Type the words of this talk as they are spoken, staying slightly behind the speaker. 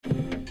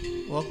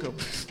Welcome.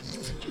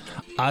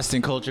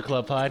 Austin Culture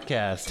Club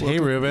podcast. Hey,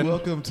 Ruben.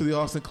 Welcome to the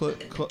Austin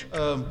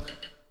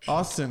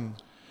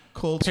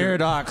Culture.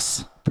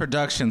 Paradox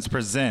Productions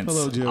presents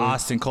Hello, Joey.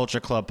 Austin Culture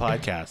Club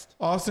podcast.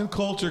 Austin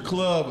Culture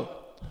Club.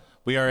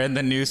 We are in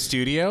the new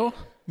studio.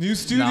 New In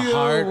studio. the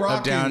heart rocking.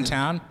 of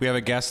downtown. We have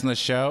a guest on the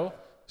show.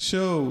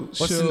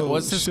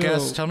 What's this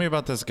guest? Tell me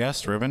about this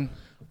guest, Ruben.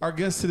 Our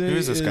guest today Who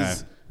is this guy?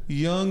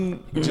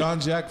 young John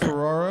Jack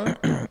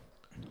Ferrara,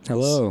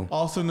 Hello.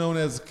 also known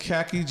as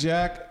Khaki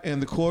Jack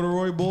and the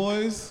Corduroy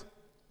Boys.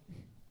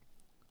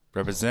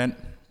 Represent.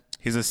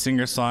 He's a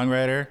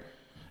singer-songwriter,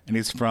 and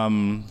he's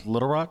from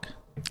Little Rock.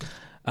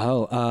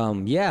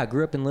 Yeah, I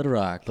grew up in Little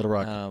Rock. Little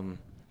Rock.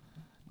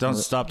 Don't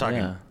stop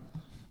talking.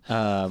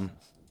 Yeah.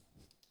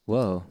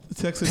 Whoa.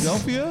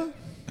 Texadelphia?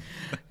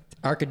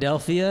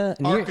 Arkadelphia.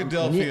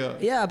 Arkadelphia.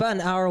 Yeah, about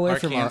an hour away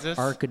from Arkansas?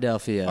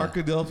 Arkadelphia.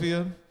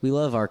 Arkadelphia. We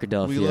love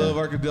Arkadelphia. We love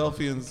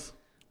Arkadelphians.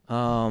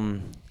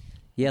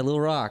 Yeah,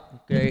 Little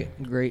Rock.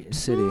 Great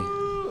city.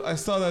 I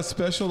saw that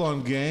special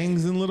on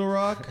gangs in Little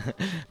Rock.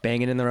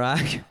 Banging in the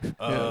Rock.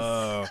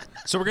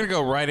 So we're going to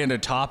go right into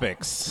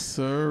topics.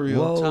 Surreal.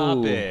 Whoa.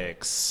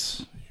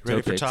 Topics. You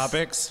ready for Topics.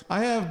 topics?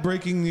 I have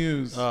breaking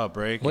news. Oh,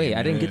 breaking Wait,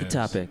 I didn't get the news.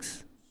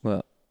 topics.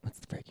 Well, what's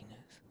the breaking news?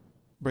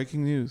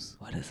 Breaking news.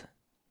 What is it?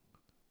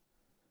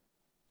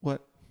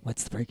 What?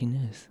 What's the breaking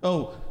news?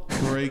 Oh,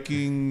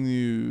 breaking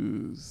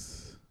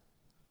news.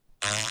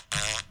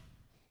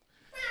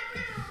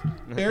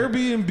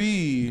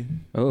 Airbnb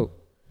Oh.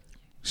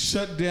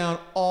 shut down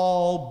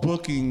all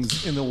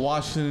bookings in the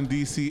Washington,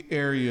 D.C.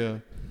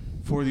 area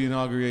for the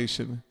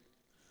inauguration.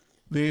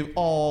 They've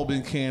all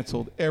been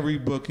canceled. Every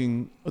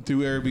booking through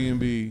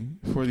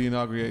Airbnb for the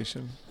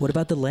inauguration. What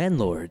about the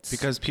landlords?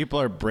 Because people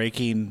are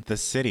breaking the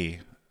city.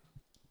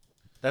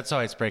 That's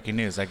why it's breaking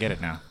news. I get it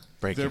now.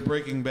 They're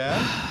Breaking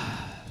Bad.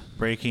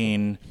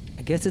 Breaking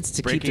I guess it's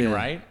to keep breaking the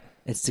right?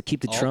 It's to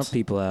keep the Alt? Trump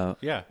people out.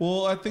 Yeah.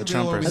 Well, I think The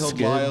they'll be Trumpers. held That's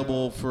good.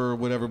 liable for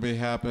whatever may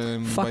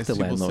happen Fuck by the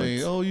people landlords.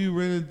 saying, "Oh, you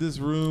rented this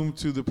room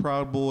to the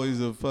Proud Boys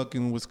of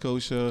fucking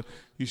Wisconsin.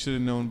 You should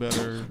have known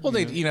better." Well,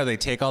 they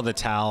take all the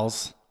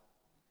towels.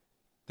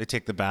 They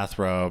take the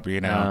bathrobe,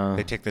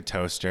 They take the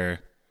toaster.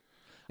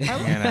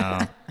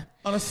 On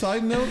a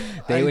side note,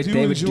 They I would- do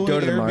they would enjoy go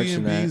to the march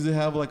in Airbnbs that. that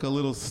have like a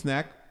little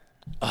snack.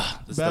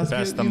 It's the basket,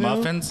 best. The you know?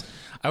 muffins.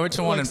 I went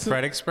to one Like in so-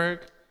 Fredericksburg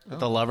at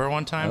the Lover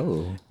one time.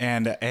 Oh.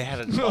 And it had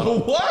a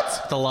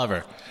What? the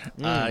Lover.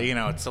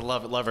 It's a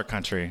lover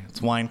country.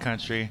 It's wine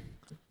country.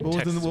 What was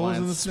in Texas the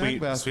wine, snack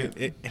basket?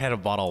 It had a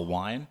bottle of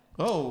wine.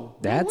 Oh,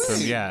 That's- no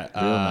way. Yeah.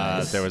 Real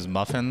nice. There was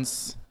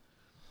muffins.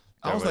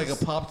 I was like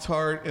was- a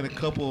Pop-Tart and a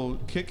couple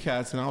Kit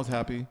Kats, and I was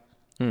happy.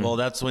 Well,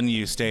 that's when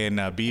you stay in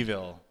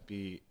Beeville,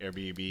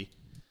 Airbnb.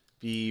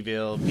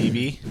 Beeville,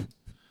 BB.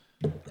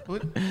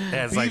 What?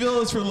 It's like-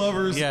 Beeville is for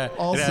lovers. Yeah, it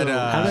Also, had,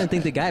 I don't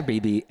think the guy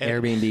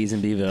Airbnbs in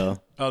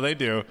Beeville. Oh, they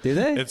do. Do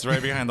they? It's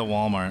right behind the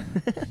Walmart.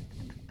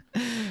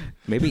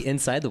 Maybe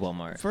inside the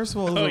Walmart. first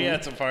of all, Oh yeah,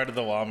 it's a part of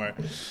the Walmart.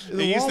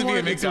 The It used to be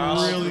a Walmart, it's a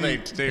McDonald's. really-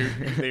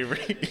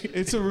 They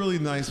it's a really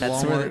nice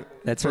That's Walmart. where-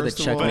 that's where the first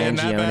of Chuck all. but in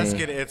that Mangione.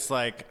 basket, it's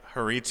like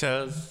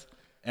Doritos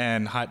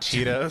and hot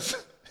Cheetos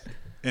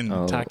and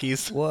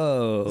Takis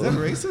Whoa. Is that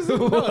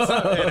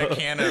racism? and a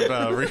can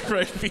of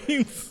refried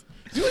beans.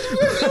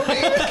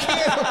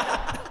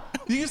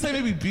 You can say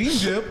maybe bean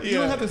dip. You Yeah.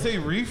 don't have to say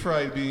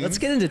refried beans. Let's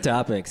get into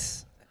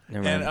topics.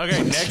 Never And mind.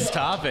 okay, next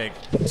topic.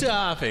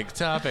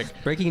 Topic.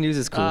 Breaking news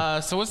is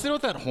cool. So what's the deal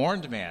with that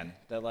horned man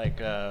that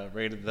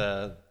raided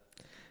the?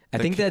 I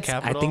think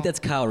Capitol? that's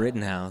Kyle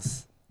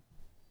Rittenhouse.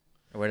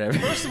 Or whatever.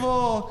 First of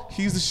all,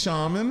 he's a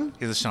shaman.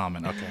 He's a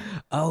shaman. Okay,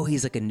 Oh,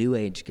 he's like a new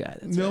age guy.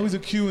 That's No, he's a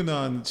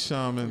QAnon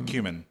shaman.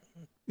 cumin.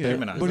 Yeah,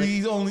 Cumin. but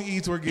he only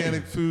eats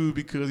organic food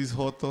because he's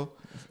Joto.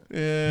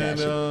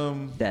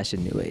 And Dash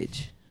in new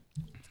age.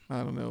 I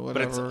don't know,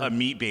 But it's whatever. a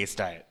meat-based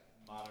diet.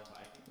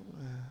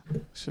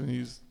 Shouldn't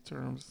use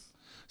terms.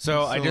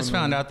 So I So just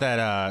found out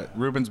that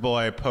Ruben's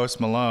boy Post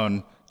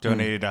Malone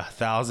donated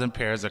 1,000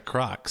 pairs of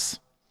Crocs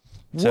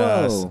to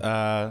Whoa.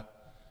 us.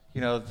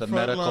 The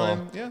medical,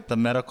 line, yeah. the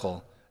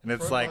medical, and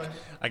it's Front like line.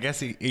 I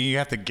guess you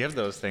have to give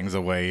those things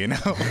away,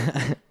 Those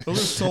are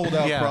sold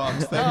out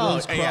Crocs.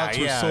 Those Crocs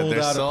were sold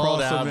they're out sold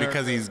across out America.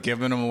 because he's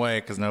giving them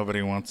away because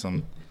nobody wants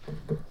them.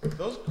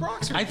 Those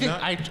Crocs are I think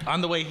not-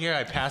 on the way here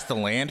I passed the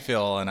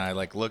landfill and I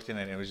looked in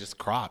it and it was just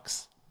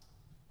Crocs.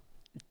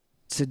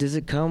 So does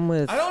it come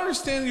with? I don't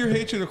understand your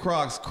hatred of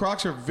Crocs.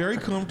 Crocs are very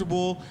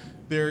comfortable.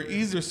 They're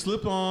easy to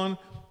slip on.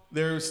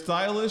 They're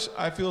stylish.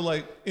 I feel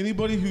like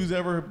anybody who's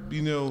ever,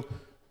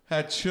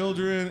 had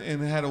children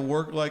and had to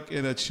work like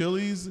in a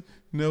Chili's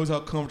knows how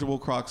comfortable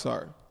Crocs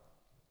are.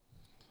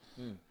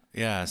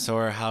 Yeah, so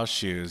are house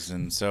shoes,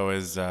 and so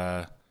is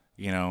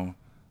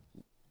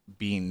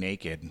being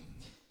naked,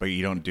 but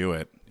you don't do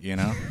it.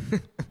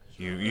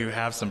 You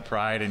have some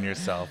pride in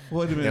yourself.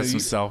 Wait a minute. You have some I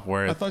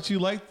self-worth. thought you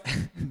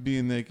liked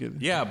being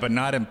naked. Yeah, but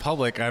not in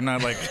public. I'm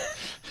not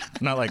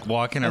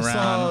walking I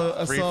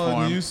around free saw a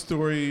form. news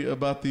story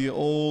about the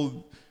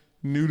old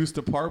nudist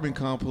apartment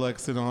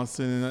complex in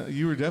Austin, and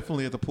you were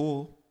definitely at the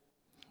pool.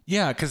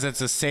 Yeah, because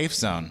it's a safe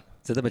zone.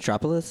 Is it the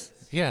Metropolis?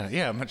 Yeah.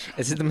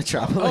 Is it the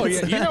Metropolis? Oh,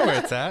 yeah. You know where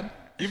it's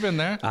at. You've been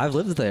there. I've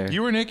lived there.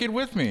 You were naked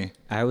with me.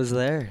 I was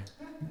there.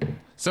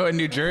 So in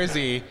New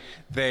Jersey,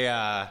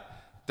 they're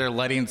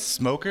letting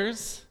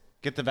smokers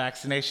get the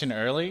vaccination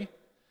early.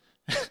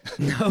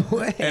 No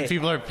way. And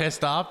people are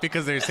pissed off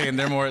because they're saying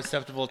they're more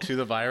susceptible to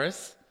the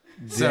virus.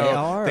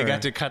 So they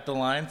got to cut the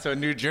line. So in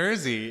New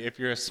Jersey, if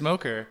you're a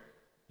smoker,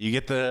 you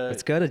get the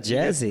Let's go to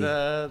Jersey.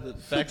 the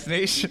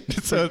vaccination.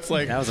 So it's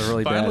like That was a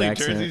really bad finally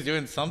accent. Jersey's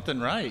doing something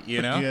right,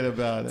 you know? Forget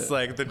about It's it.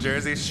 like the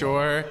Jersey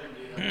Shore.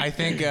 I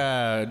think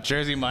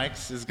Jersey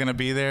Mike's is gonna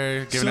be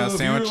there giving out if you're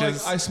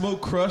sandwiches. like, I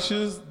smoke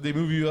crushes. They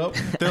move you up.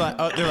 They're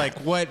like,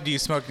 what do you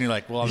smoke? And you're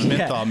like, well, I'm a Yeah.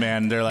 menthol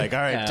man. They're like, all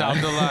right, Yeah. top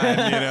of the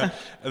line, you know.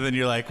 And then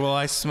you're like, well,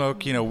 I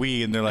smoke,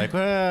 weed. And they're like,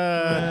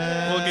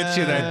 we'll get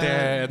you right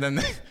there.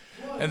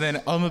 And then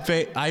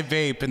I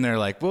vape, and they're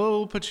like, well,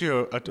 we'll put you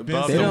above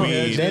They the don't,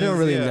 weed. they don't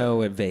really Yeah. know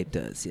what vape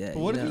does. Yeah. But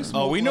what if you Oh,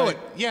 smoke? we know like,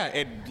 it. Yeah,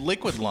 it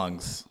liquid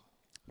lungs,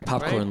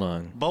 Popcorn right?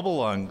 lung. Bubble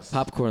lungs.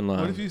 Popcorn lung.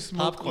 What if you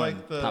smoke Popcorn.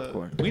 like the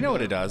Popcorn. We know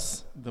what it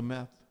does. the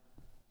meth?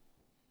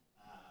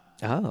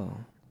 Oh.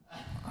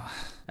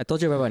 I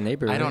told you about my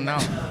neighbor. I right? don't know.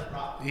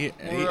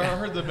 Or I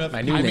heard the meth.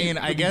 My new I name. mean,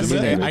 I the guess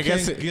meth it, people I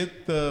guess can't it,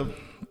 get the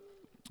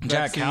Jack,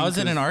 vaccine how is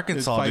it in 'cause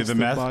Arkansas? fights Do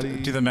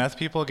the the meth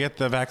people get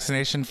the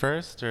vaccination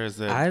first, or is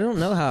it? I don't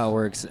know how it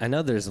works. I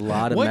know there's a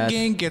lot of What meth.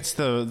 gang gets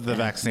the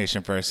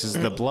vaccination first? Is it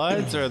the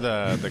Bloods or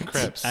the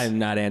Crips? I'm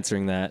not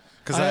answering that.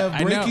 Because I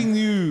have breaking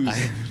news.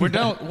 We're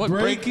don't what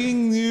break?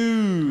 Breaking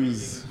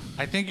news.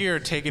 I think you're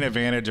taking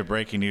advantage of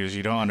breaking news.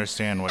 You don't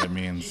understand what it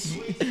means.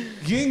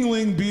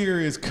 Yingling beer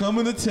is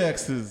coming to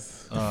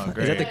Texas. Oh,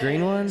 great. Is that the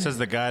green one? Says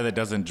the guy that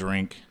doesn't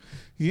drink.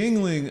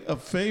 Yingling, a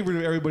favorite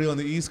of everybody on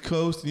the East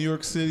Coast, New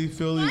York City,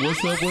 Philly.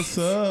 What's up? What's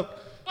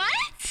up?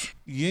 What?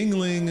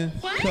 Yingling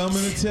coming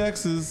to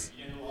Texas.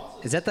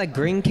 Is that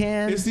green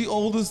can? It's the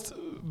oldest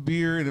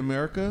beer in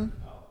America.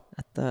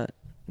 I thought.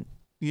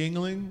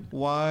 Yingling.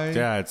 Why?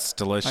 Yeah, it's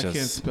delicious. I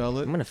can't spell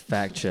it. I'm gonna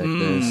fact check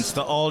It's this.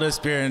 the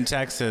oldest beer in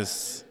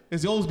Texas,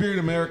 It's the oldest beer in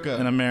America.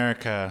 in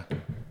America.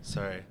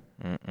 Sorry.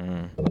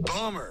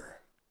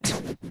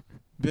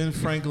 Ben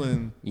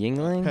Franklin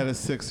Yingling. had a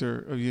sixer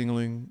of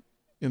Yingling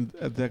in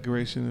a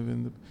decoration of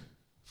in the.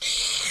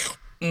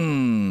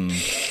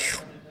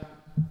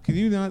 Can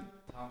you not?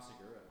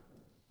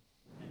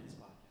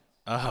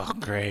 Oh,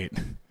 great.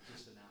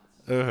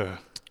 Ugh.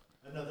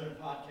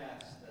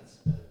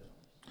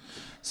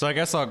 So I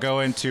guess I'll go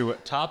into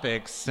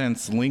topics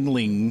since Ling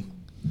Ling,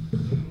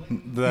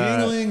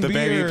 Yingling the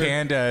beer. baby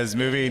panda, is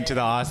moving to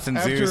the Austin Zoo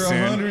After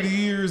soon. 100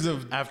 years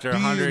of After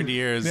being 100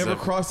 years never of-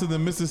 crossing the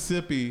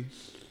Mississippi.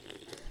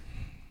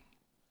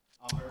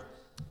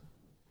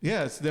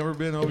 Yeah, it's never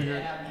been over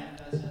here.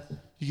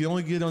 You can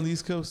only get on the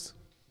East Coast.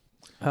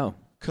 Oh.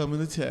 Coming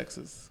to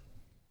Texas.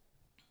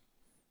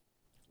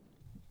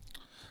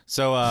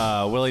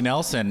 So Willie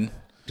Nelson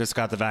just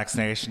got the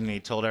vaccination. And he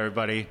told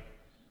everybody,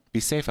 "Be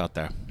safe out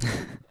there."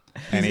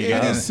 And He's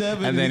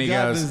 87 and he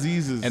got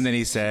diseases. and then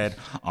he said,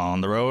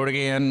 "On the road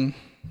again.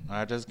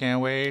 I just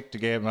can't wait to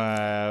get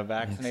my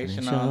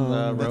vaccination on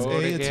the That's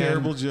road A again."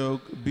 terrible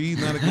joke. B,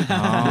 not a good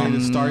way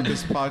to start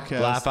this podcast.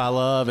 Laugh I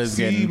love is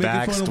C, getting making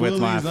fun vaxxed of with Willie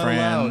my is not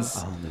allowed. friends.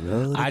 On the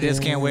road I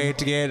just can't again. wait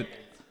to get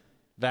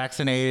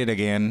vaccinated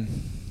again.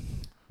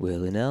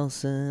 Willie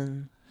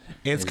Nelson.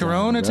 It's Is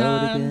Corona on the road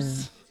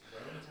times.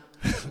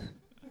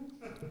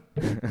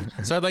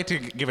 So I'd like to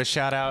give a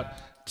shout out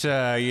to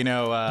Zachy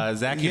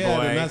Yeah,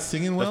 Boy, they're not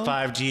singing well? the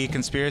 5G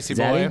conspiracy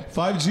Zaddy? boy.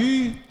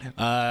 5G.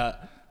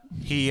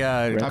 He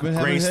I've been having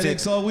graced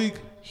headaches it. all week.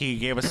 He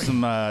gave us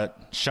some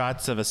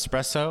shots of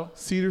espresso,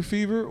 Cedar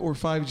fever or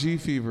 5G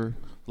fever?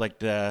 like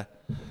the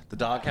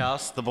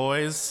doghouse, the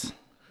boys.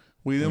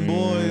 We them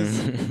boys.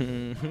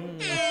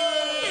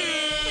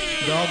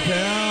 Dog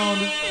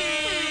pound.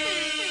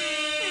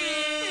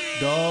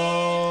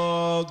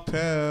 Dog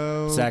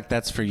pound. Zach,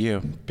 that's for you,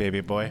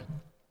 baby boy.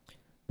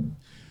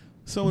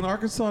 So in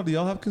Arkansas, do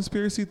y'all have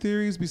conspiracy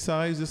theories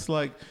besides just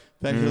like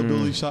that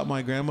hillbilly shot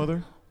my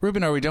grandmother?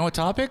 Ruben, are we done with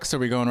topics? Or are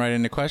we going right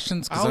into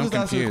questions? I Because I'm was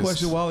just asking a confused.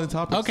 question while in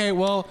topics. Okay,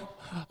 well,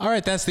 all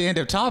right, that's the end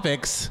of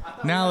topics.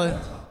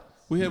 Now,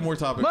 We had more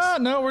topics. well,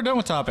 no, we're done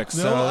with topics.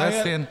 So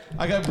that's the end.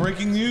 I got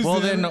breaking news. Well,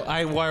 then,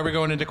 why are we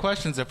going into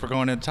questions if we're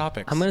going into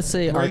topics? I'm gonna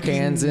say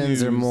Breaking Arkansans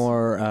news. are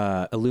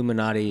more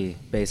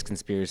Illuminati-based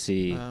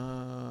conspiracy,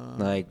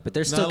 but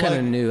they're still Not kind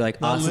of like- new.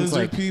 Like not Austin's lizard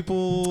like,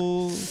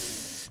 people.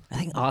 I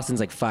think Austin's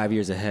like 5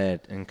 years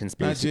ahead in Not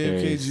conspiracy JFK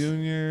theories.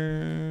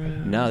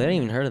 Jr. No, they haven't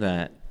even heard of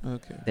that.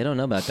 Okay. They don't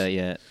know about that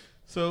yet.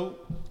 So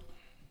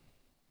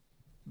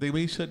they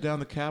may shut down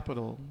the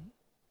capital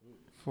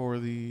for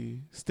the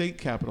state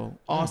capital,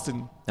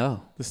 Austin,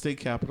 Oh, the state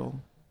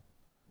capital,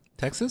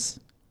 Texas?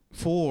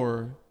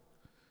 for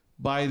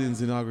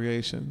Biden's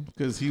inauguration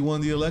because he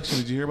won the election.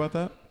 Did you hear about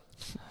that?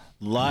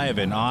 Live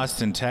in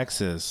Austin,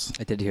 Texas.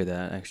 I did hear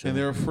that actually. And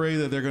they're afraid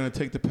that they're going to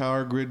take the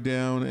power grid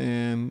down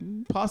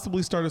and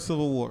possibly start a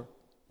civil war.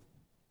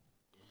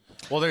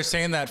 Well, they're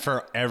saying that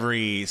for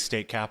every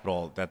state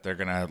capital that they're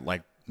gonna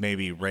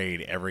maybe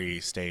raid every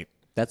state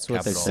That's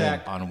what they capital said.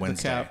 Sack on the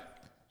Wednesday. cap.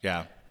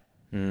 Yeah.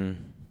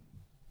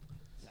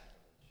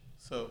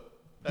 So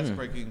that's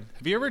breaking.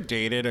 Have you ever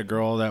dated a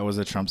girl that was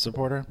a Trump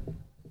supporter?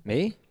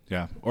 Me?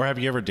 Yeah. Or have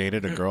you ever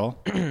dated a girl?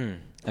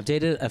 I've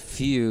dated a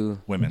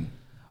few. Women.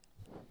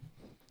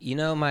 You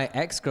know, my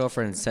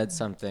ex-girlfriend said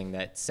something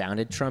that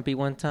sounded Trumpy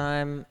one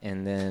time,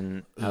 and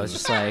then I was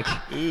just like,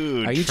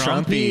 Ooh, "Are you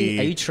Trumpy?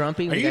 Are you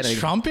Trumpy?" Are you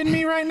trumping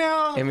me right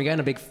now? And we got in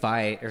a big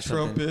fight or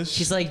something. Trumpish.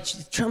 She's like,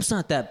 "Trump's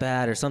not that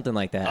bad," or something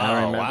like that. I don't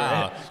Oh, remember.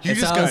 wow. You And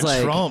just so I was got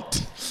like-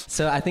 trumped.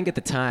 So I think at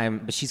the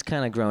time, but she's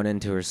kind of grown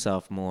into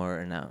herself more,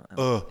 and now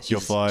You're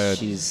fired.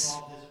 She's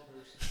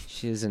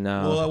a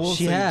no. Well, I will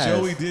she say has.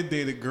 Joey did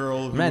date a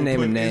girl who not would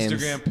naming put names.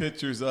 Instagram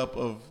pictures up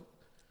of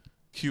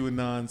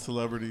QAnon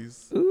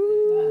celebrities.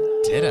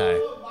 Did I?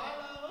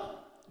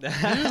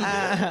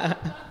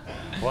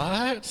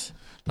 What?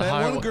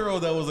 That one girl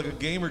that was like a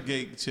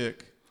Gamergate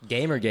chick.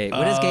 Gamergate.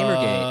 What is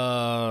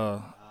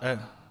Gamergate?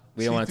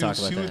 We don't want to talk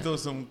about She would that. throw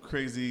some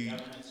crazy.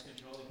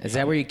 Is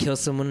that where you kill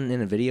someone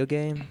in a video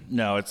game?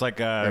 No, it's like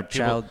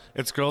child-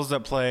 It's girls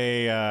that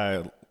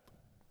play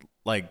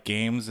like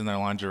games in their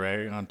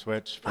lingerie on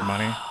Twitch for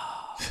money.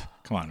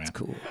 Come on, man.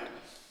 Cool.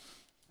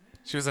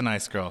 She was a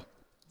nice girl.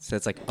 So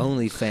it's like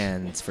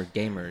OnlyFans for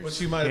gamers. But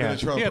she might have been a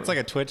Trumper. Yeah, it's like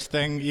a Twitch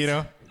thing, you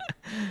know.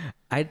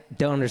 I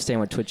don't understand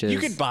what Twitch is. You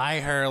could buy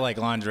her like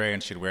lingerie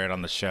and she'd wear it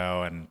on the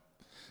show and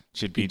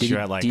she'd beat you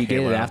at like do you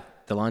get Halo. it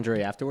the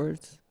lingerie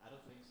afterwards?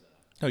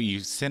 No,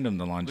 you send them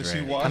the Does she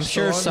lingerie. wash I'm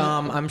sure the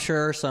laundry? I'm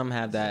sure some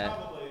have that.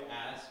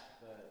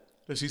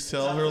 Does she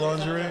sell her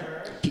lingerie?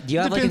 Do you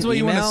have like Depends an what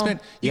you wanna email? spend.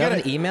 Do You you have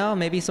gotta- an email?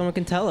 Maybe someone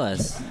can tell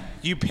us.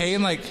 You pay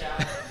in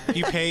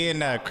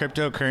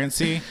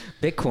cryptocurrency.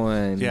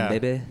 Bitcoin, Yeah.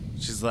 baby.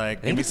 She's like,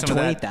 think maybe it's some of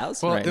that.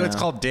 20,000 Well, right it's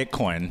now. called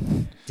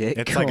Dickcoin.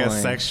 It's like a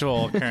Dickcoin.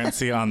 sexual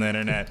currency on the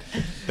internet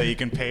that you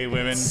can pay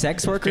women.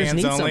 Sex workers fans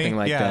need only. something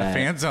like yeah, that.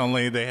 fans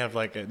only. They have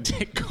like a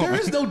Dickcoin. There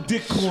is no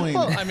dick coin.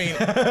 Well, I mean,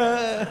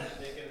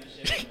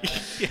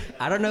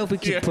 I don't know if we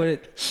could Yeah. put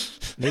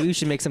it. Maybe we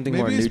should make something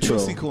more Maybe it's neutral.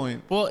 pussy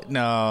coin. well,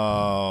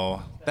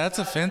 no, that's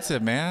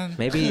offensive, man.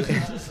 Maybe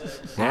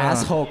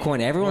asshole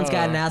coin. Everyone's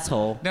got an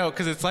asshole. No,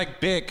 because it's like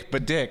Bic,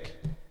 but Dick.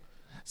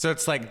 So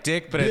it's like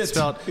Dick, but it's Bit.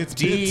 spelled It's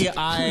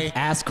D-I.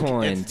 Ass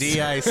coin. It's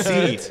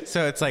D-I-C.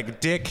 So it's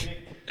like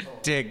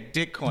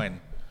Dickcoin.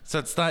 So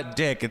it's not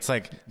Dick. It's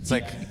like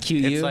QU?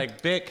 It's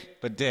like Bic,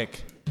 but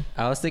Dick.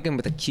 I was thinking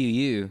with a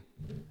QU,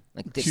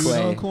 like Dick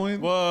QAnon Quay.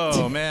 coin.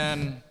 Whoa,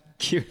 man.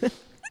 Q.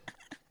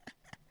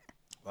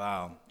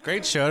 Wow.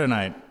 Great show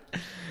tonight.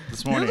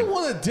 This You're the morning.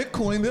 one that dick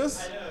coined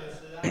us.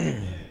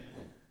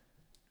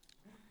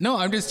 No,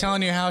 I'm just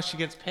telling you how she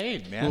gets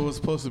paid, Well, it man. was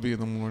supposed to be in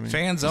the morning.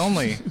 Fans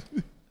only.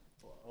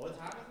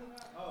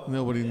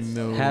 Nobody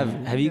knows.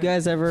 Have you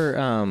guys ever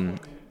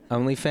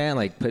OnlyFans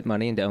like put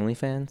money into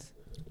OnlyFans?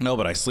 No,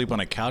 but I sleep on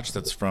a couch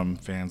that's from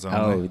fans Oh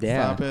only.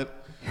 yeah. Stop it.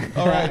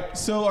 All right.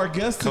 So our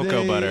guest Cocoa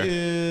today butter.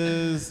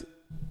 is.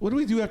 What do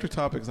we do after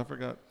topics? I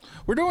forgot.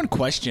 We're doing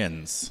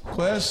questions.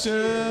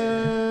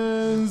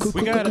 Questions.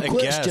 We got a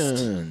guest.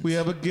 Question. We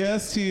have a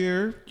guest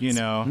here. You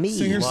know. Me.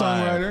 Singer Live.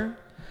 songwriter.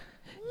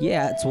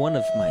 Yeah, it's one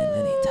of my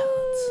many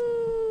talents.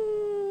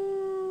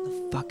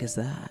 The fuck is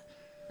that?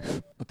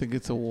 I think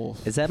it's a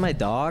wolf. Is that my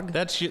dog?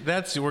 That's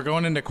we're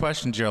going into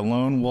questions. You're a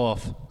lone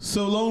wolf.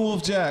 So Lone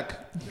Wolf Jack,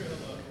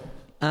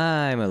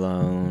 I'm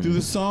alone. do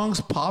the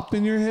songs pop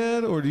in your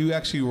head, or do you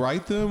actually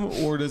write them,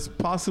 or does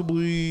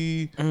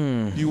possibly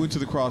you went to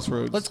the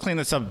crossroads? Let's clean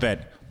this up a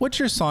bit. What's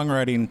your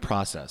songwriting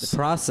process?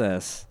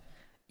 Process.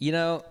 You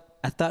know,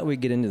 I thought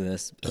we'd get into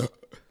this.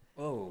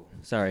 Oh,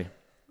 sorry.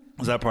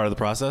 Was that part of the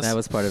process? That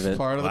was part of it.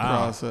 part of the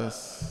Wow.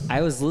 process.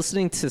 I was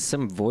listening to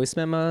some voice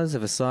memos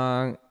of a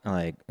song,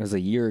 like it was a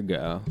year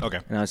ago. Okay.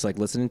 And I was like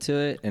listening to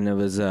it, and it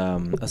was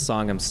a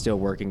song I'm still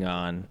working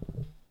on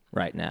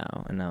right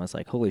now. And I was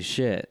like, holy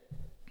shit,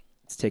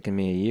 it's taken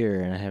me a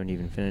year, and I haven't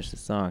even finished the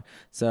song.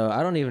 So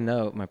I don't even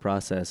know what my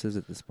process is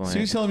at this point. So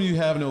you're telling me you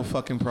have no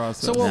fucking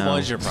process? So what No.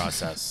 was your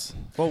process?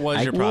 What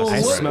was your Well,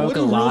 process? I what, smoke what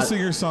do a real lot.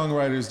 singer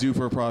songwriters do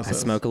for a I process?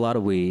 smoke a lot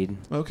of weed.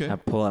 Okay. I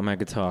pull out my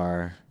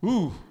guitar,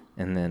 Ooh.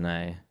 and then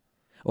I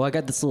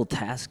got this little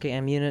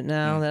Tascam unit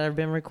now that I've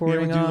been You ever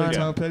recording do on. like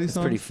Tom Petty It's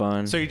songs? pretty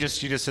fun. So you just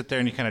sit there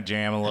and you kind of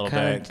jam a little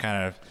kinda- bit,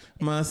 kind of.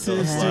 My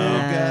sister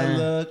got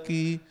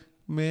lucky,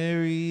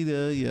 married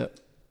a yep.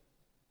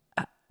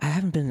 I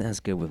haven't been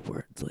as good with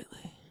words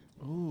lately.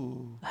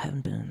 Ooh. I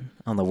haven't been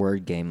on the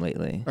word game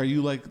lately. Are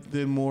you like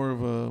then more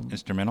of a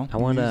Instrumental. I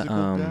want to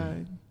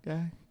musical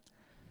guy?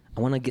 I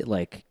want to get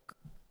like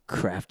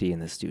crafty in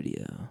the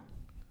studio.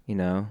 You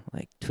know,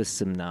 like twist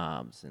some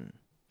knobs and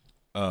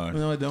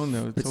No, I don't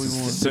know. put Tell me some,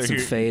 more. So put some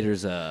you're-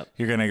 faders up.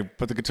 You're gonna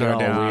put the guitar all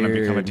down and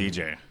become a weird.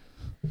 DJ.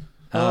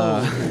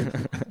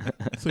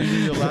 So you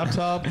need a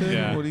laptop then?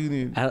 Yeah. What do you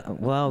need?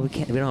 Well, we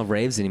don't have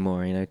raves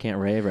anymore. You know, we can't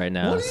rave right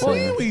now. What do you so-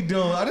 mean we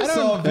don't? I just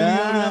saw a video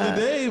the other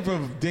day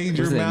from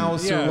Danger Was it in-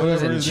 Mouse yeah. or Was it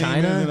whatever in his name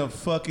China? is in a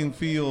fucking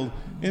field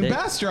in They-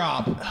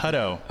 Bastrop.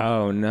 Hutto.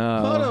 Oh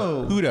no.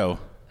 Photo. Hudo.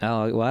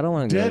 Oh, well, I don't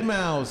want to Dead go.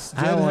 Mouse.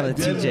 I don't want a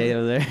Dead- TJ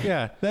over there.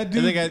 Yeah, That And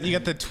dude- they got you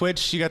got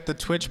the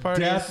Twitch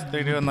parties. Daft-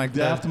 They're doing like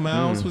Daft that.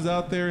 Mouse was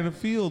out there in the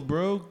field,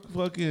 bro.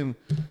 Fucking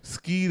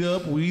skied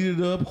up,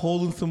 weeded up,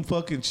 holding some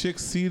fucking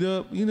chick's seat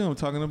up. You know what I'm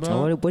talking about?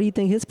 So what do you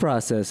think his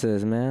process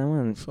is, man? I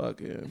want,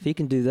 Fucking if he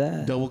can do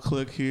that. double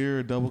click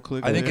here, double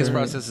click I think his there.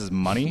 process is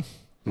money.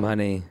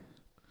 Money.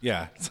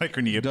 Yeah, it's like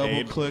when you get Double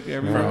paid click for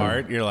everywhere.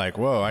 art, you're like,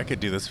 whoa, I could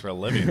do this for a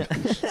living.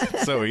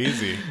 So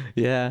easy.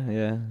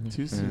 Yeah.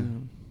 Too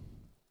soon.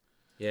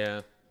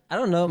 Yeah. I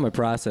don't know what my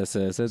process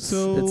is. It's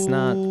So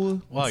not.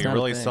 Wow, It's you're not a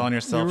really thing. selling you're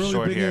yourself really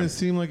short making here. it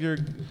seem like you're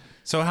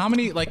So how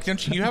many? Like,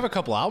 don't you have a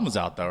couple albums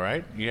out though,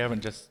 right? You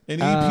haven't just.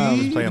 an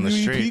EP. play on the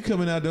new street. EP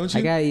coming out, don't you?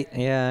 I got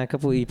a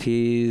couple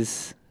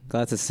EPs,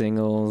 lots of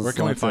singles. Where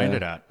can we lots find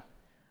of- it at?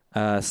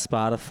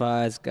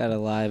 Spotify's got a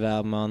live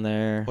album on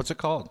there. What's it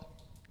called?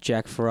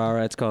 Jack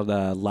Ferrara. It's called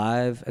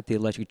Live at the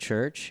Electric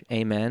Church.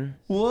 Amen.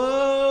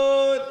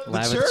 What?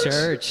 Live the at church? the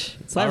church.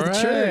 It's live at the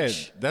All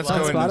church. right. That's It's on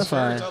going to The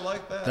Spotify. church, I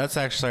like that. That's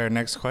actually our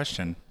next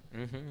question.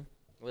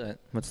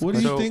 What's What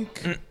do you So-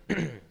 think?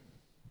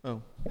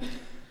 Oh,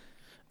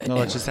 No,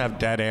 let's just have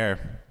dead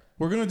air.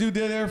 we're gonna do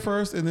dead air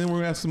first, and then we're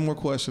gonna ask some more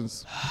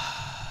questions.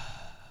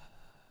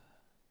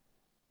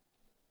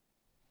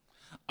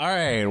 All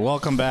right,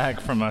 welcome back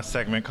from a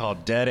segment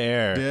called Dead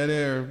Air. Dead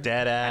air.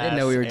 Dead ass. didn't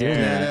know we were doing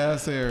air. Dead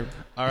ass air.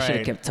 All Should've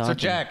right. kept So talking.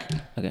 Jack,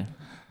 Okay.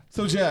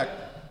 So Jack,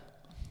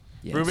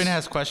 Yes. Ruben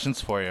has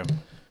questions for you.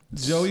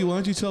 Joey, why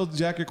don't you tell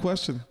Jack your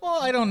question?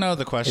 Well, I don't know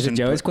the Is question. it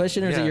Joey's but-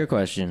 question or is Yeah. it your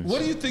question? What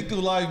do you think of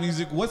live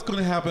music? What's going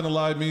to happen to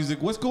live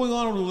music? What's going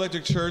on with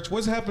Electric Church?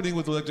 What's happening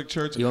with Electric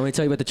Church? You want me to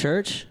tell you about the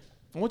church?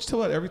 I want you to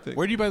tell about everything.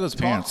 Where do you buy those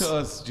Talk pants? to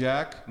us,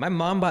 Jack. My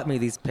mom bought me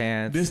these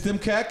pants This them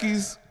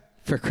khakis.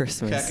 for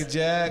Christmas. Khaki I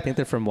Jack. think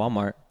they're from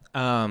Walmart.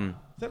 Is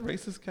that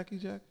racist, khaki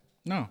Jack?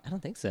 No. I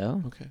don't think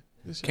so. Okay.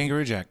 This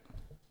Kangaroo Jack.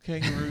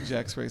 Kangaroo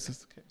Jack's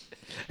racist.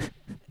 Okay.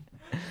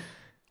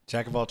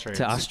 Jack of all trades.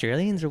 To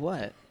Australians or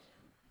what?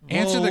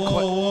 Answer the question.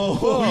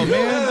 Whoa,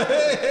 man.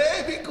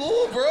 Hey, be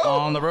cool, bro.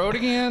 On the road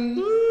again.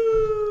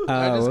 just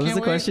What was can't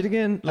the wait. question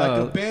again? Like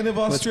Oh, a band of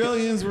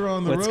Australians were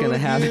on the what's road gonna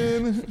happen?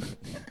 again.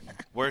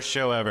 Worst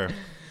show ever.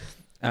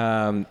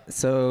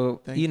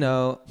 So Thank you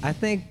know, I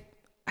think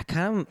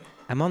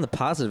I'm on the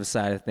positive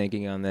side of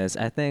thinking on this.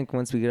 I think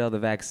once we get all the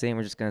vaccine,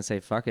 we're just gonna say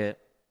fuck it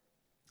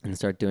and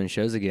start doing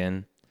shows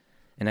again.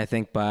 And I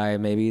think by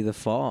maybe the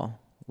fall,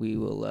 we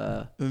will.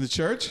 In the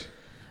church?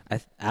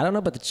 I don't know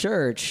about the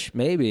church.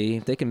 Maybe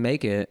if they can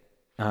make it.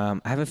 I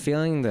have a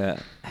feeling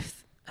that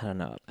I don't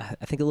know.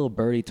 I think a little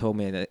birdie told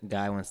me that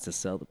guy wants to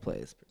sell the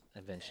place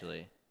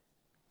eventually.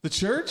 The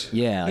church?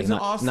 Yeah, like it's an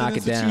knock- Austin knock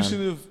it down.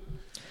 institution of.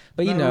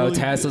 But you Not know, really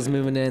Tesla's big.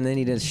 moving in.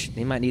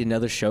 They might need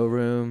another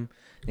showroom.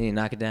 They need to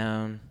knock it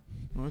down.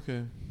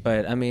 Okay.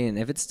 But I mean,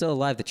 if it's still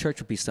alive, the church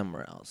would be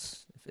somewhere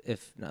else.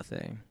 If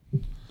nothing.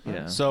 You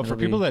know, So for it'll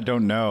people be- that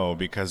don't know,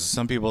 because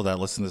some people that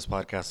listen to this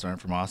podcast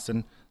aren't from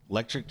Austin,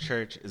 Electric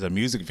Church is a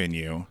music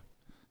venue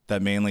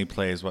that mainly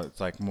plays what it's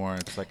like more.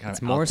 It's like kind it's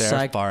of more out there,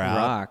 psych far out.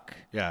 rock.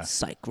 Yeah.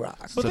 Psych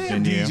rock. But a they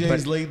have venue.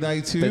 DJs late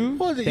night too.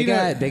 Well, They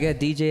got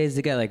DJs.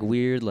 They got like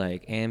weird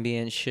like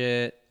ambient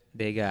shit.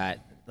 They got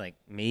like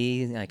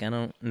me. Like I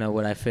don't know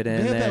what I fit in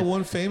they had there. that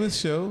one famous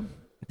show.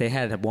 They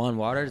had Juan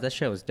Waters. That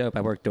show was dope.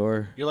 I worked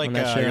door. You're like on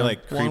that show.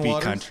 creepy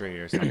Waters? country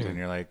or something.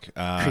 You're like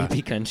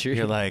creepy country.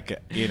 You're like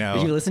Did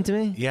you listen to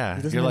me? Yeah.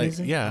 You listen You're to like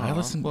music? yeah. I Aw.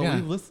 listen. Well, yeah.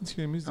 we've listened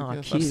to your music. Aw,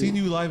 Yes. I've cute. seen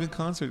you live in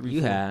concert before.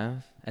 You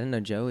have. I didn't know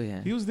Joey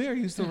had. He was there.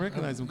 You still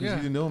recognize him because yeah.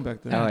 you didn't know him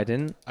back then. Oh, I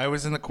didn't. I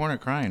was in the corner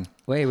crying.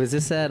 Wait, was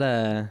this at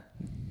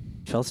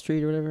 12th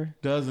Street or whatever?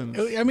 Dozens.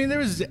 I mean,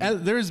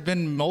 there's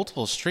been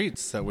multiple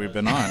streets that we've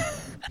been on.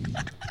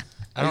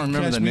 I don't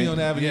remember Catch the me name. on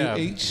Avenue Yeah.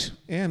 H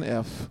and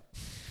F.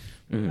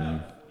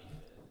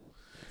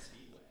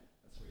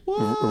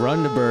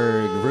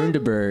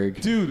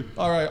 Rundeberg. Dude,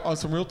 all right. On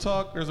some real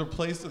talk, there's a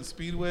place in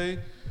Speedway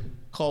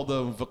called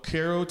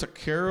Vaquero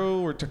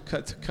Taquero or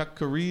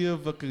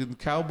Taqueria fucking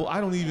Cowboy.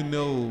 I don't even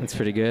know. That's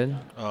pretty good.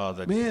 Oh,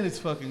 the Man, it's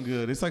fucking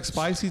good. It's like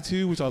spicy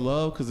too, which I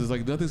love because there's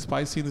like nothing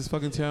spicy in this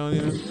fucking town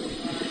here.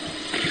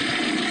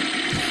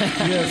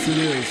 Yes, it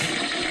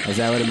is. Is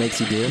that what it makes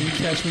you do? You can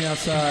catch me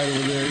outside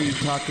over there eating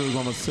tacos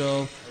by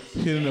myself,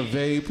 hitting a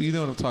vape. You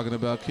know what I'm talking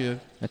about, kid.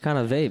 What kind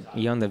of vape?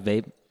 You on the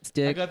vape I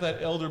stick? got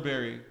that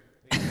elderberry.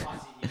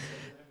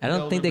 I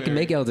don't think they can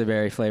make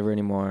elderberry flavor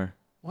anymore.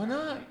 Why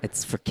not?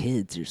 It's for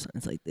kids or something.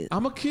 It's like this.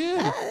 I'm a kid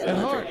at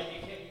heart. You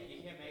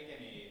can't make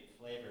any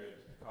flavored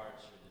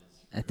cartridges.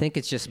 I think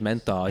it's just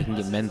menthol. You can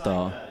get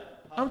menthol.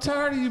 I'm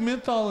tired of you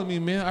mentholing me,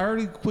 man. I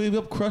already gave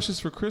up crushes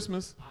for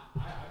Christmas.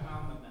 I'm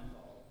on the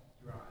menthol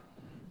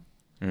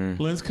grind.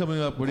 Lent's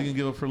coming up. What are you gonna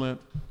give up for Lent?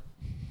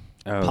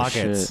 Oh,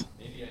 pockets. shit.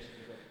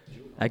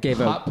 I gave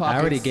Hot up. I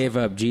already Pockets. gave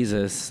up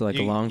Jesus like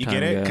a long you time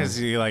get it ago. because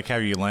you like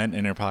have you lent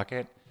in your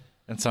pocket,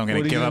 and so I'm gonna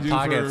What are you give gonna up do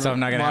pockets, for so I'm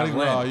not gonna Mardi have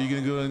Gras? Are lent. you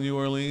gonna go to New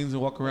Orleans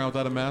and walk around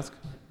without a mask?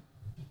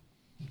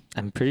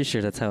 I'm pretty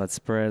sure that's how it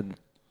spread.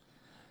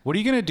 What are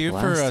you gonna do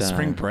for Last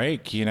spring time.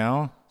 break? You know,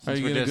 Are since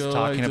you we're gonna just go,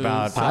 talking like, to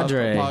about South-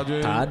 Padre.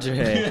 Padre.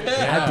 Padre.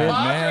 Yeah,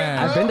 man.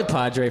 I've been to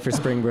Padre for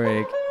spring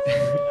break.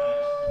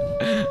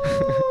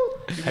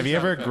 Have you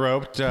ever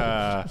groped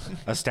a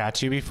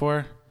statue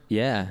before?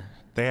 Yeah.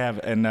 They have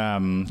in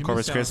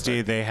Corpus sound Christi.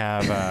 effect. They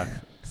have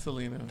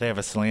Selena. they have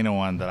a Selena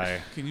one that I.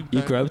 Can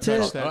You groped it?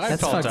 touch that? I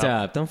That's felt fucked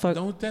up. up. Don't fuck.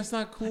 Don't. That's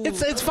not cool.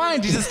 It's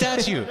fine. She's a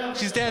statue.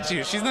 She's a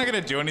statue. She's not gonna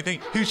do anything.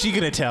 Who's she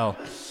gonna tell?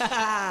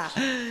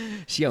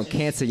 She gonna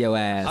cancel your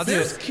ass.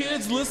 There's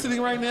kids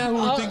listening right now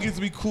who think it'd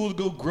be cool to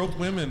go grope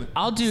women.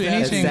 I'll do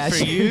anything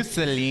for you,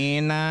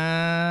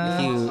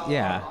 Selena.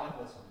 Yeah.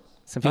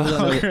 Some people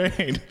don't Oh, know.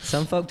 great.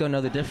 Some folk don't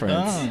know the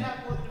difference.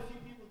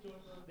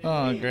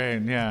 Oh, great.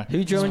 Yeah. Who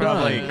It's joined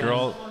probably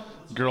on?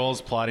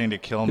 girls plotting to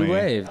kill Who me.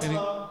 waved?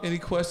 Any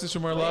questions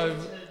from our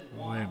live?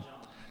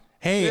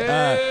 Hey,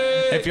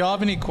 Yay! if y'all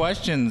have any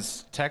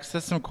questions, text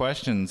us some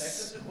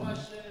questions.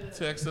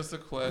 Text us a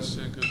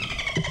question because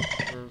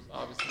we're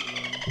obviously.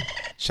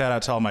 Shout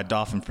out to all my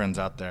dolphin friends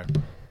out there.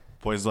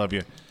 Boys love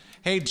you.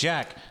 Hey,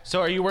 Jack. So,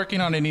 are you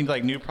working on any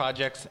new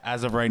projects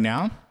as of right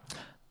now?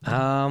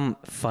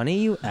 Funny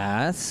you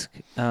ask.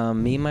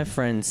 Me and my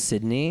friend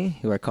Sydney,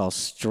 who I call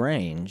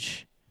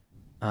Strange,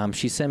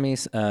 she sent me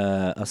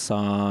a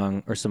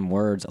song or some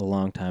words a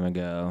long time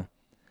ago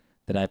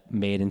that I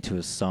made into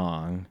a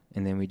song,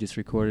 and then we just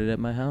recorded it at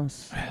my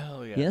house.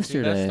 Hell yeah.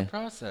 Yesterday. That's the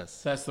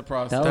process. That's the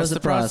process. That That's was the the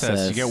process. You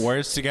process. get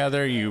words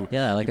together. You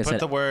Yeah, like you I put said-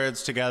 the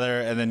words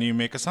together, and then you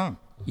make a song.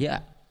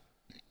 Yeah.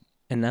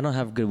 And I don't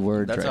have good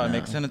words That's right how I now.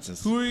 make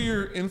sentences. Who are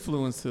your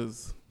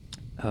influences?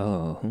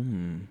 Oh,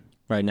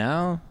 right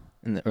now,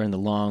 or in the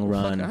long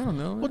Fuck, run? I don't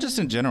know. Well, just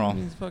in general.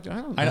 Fuck, I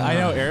don't know. I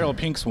know Ariel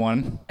Pink's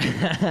one. No,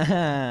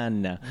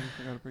 I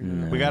gotta bring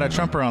that up. We got a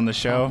trumper on the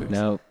show.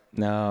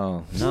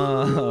 no.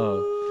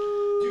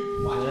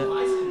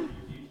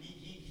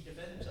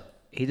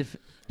 He He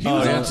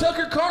was yeah. on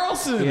Tucker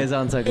Carlson. He is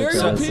on Tucker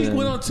Ariel Carlson. Pink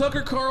went on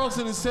Tucker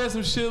Carlson and said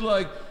some shit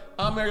like,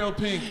 "I'm Ariel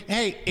Pink."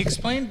 Hey,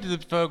 explain to the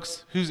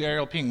folks who's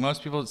Ariel Pink.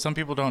 Some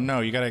people don't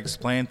know. You got to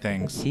explain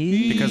things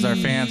He- because our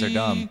fans are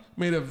dumb.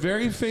 Made a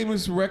very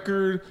famous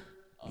record.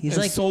 He's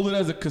and like- sold it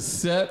as a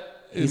cassette.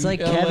 He's in like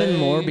LA, Kevin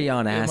Morby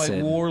on and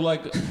acid. wore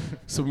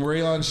some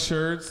rayon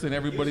shirts, and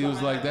everybody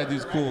was like, "That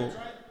dude's cool."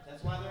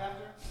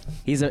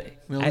 He's a.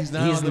 No, I- he's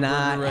not he's on the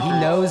not. Burger He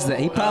Records. knows that.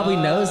 He probably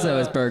knows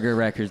those Burger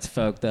Records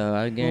folk, though.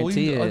 I Well,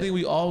 guarantee I it. think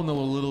we all know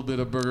a little bit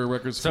of Burger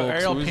Records. So folks,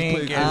 Ariel we just Pink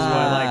play is games.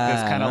 what,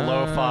 this kind of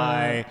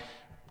lo-fi,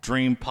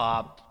 dream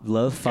pop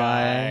Lo-fi.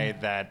 guy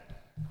that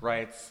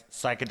writes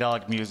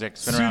psychedelic music.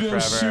 It's been around Pseudo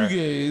forever.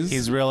 shoegaze.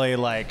 He's really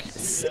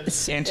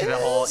into the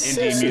whole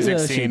indie music Pseudo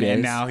scene, shoegaze.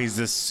 and now he's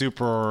this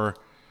super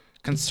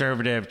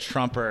conservative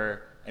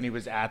Trumper, and he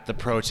was at the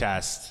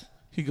protest,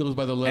 He goes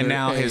by the letter and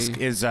now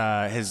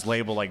A. his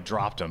label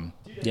dropped him.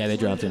 Yeah, they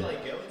dropped him.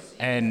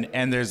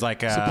 And there's a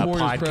Support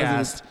his podcast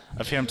president.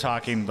 of him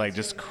talking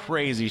just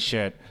crazy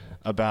shit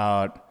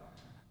about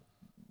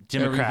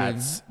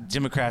Democrats.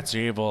 Democrats are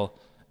evil.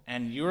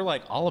 And you were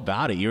all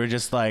about it. You were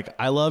just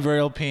I love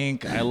Ariel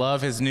Pink. I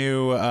love his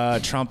new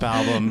Trump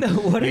album. No,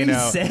 what are you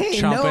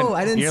saying? No,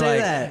 I didn't you're say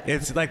that.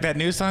 It's that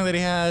new song that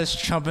he has,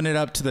 Trumping It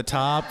Up to the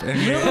Top. And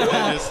you're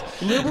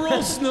just,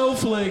 Liberal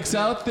snowflakes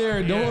out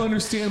there don't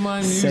understand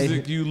my Say-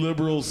 music, you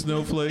liberal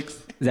snowflakes.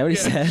 Is that what he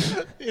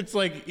said? it's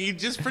he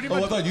just pretty Oh, I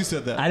much. thought you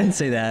said that. I didn't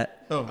say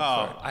that. Oh,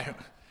 Oh,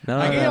 No,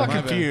 I get all my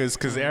bad. confused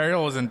because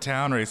Ariel was in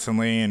town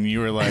recently, and you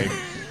were I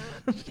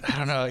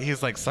don't know. He's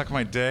suck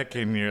my dick,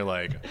 and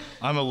you're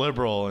I'm a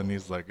liberal, and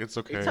he's it's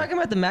okay. Talking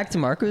about the Mac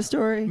DeMarco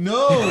story?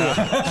 no,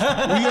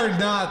 we are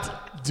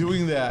not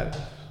doing that.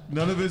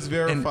 None of it's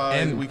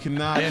verified. we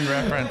cannot. In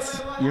reference.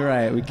 You're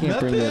right. We can't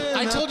bring it.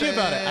 I told you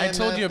about it. I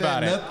told you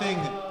about it. Nothing.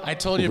 I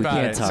told you We about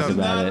can't it. talk So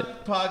about Not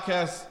it.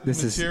 podcast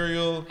This is-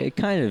 material. It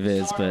kind of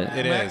is, but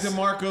It Mac is.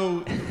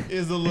 DeMarco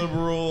is a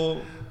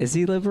liberal. is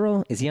he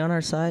liberal? Is he on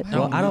our side?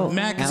 No, well, I don't.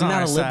 Mac is I'm on not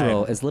our a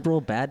liberal. side. Is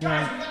liberal bad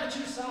now?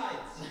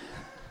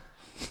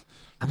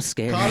 I'm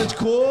scared. Cottage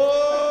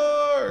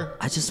core.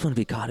 I just want to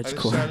be I cottage just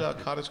core. shouted out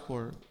cottage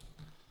core.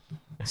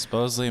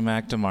 Supposedly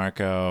Mac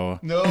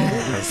DeMarco. No,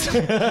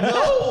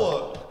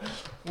 no,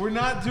 we're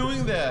not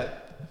doing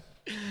that.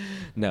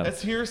 No.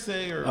 That's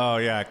hearsay or Oh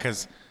yeah,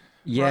 because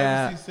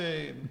Yeah. privacy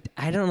say.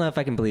 I don't know if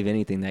I can believe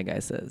anything that guy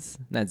says.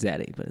 Not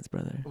Zaddy, but his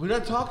brother. We're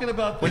not talking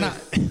about this.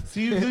 not-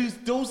 See, please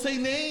don't say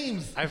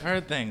names. I've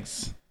heard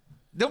things.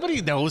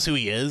 Nobody knows who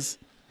he is.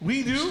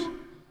 We do.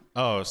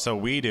 Oh, so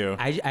we do.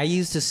 I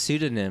used a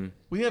pseudonym.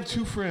 We have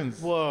two friends.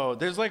 Whoa,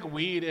 there's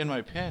weed in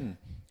my pen.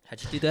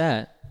 How'd you do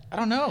that? I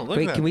don't know. Look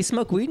Wait, at that. can we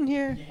smoke weed in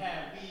here?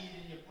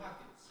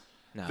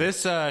 No.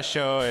 This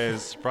show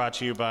is brought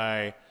to you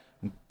by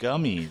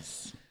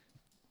gummies.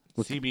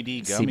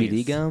 CBD gummies.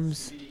 CBD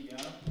gums?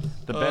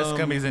 The best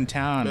gummies in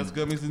town. Best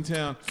gummies in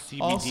town.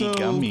 CBD Also,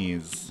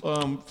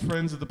 gummies.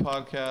 Friends of the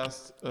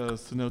podcast,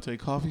 Cenote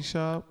Coffee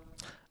Shop.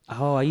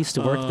 Oh, I used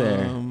to work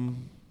there.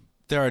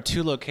 There are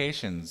two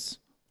locations.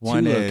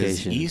 One is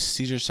locations. East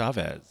Cesar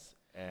Chavez.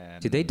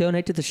 And Do they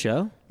donate to the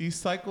show? East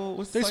Cycle.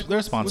 What's the They're- cycle? they're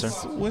a sponsor.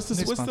 What's the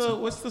They sponsor.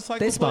 what's the cycle?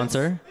 They place?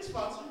 sponsor.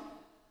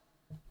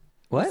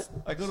 What?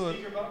 I go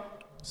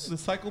to the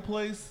cycle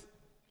place.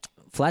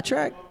 Flat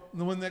track?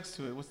 the one next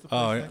to it. What's the place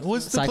Oh, next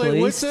what's to the Cycle place?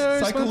 East? What's the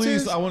Cycle East.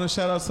 sponsors? I want to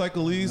shout out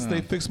Cycle East.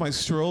 They fixed my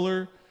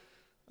stroller.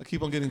 I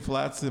keep on getting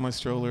flats in my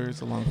stroller. It's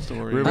a long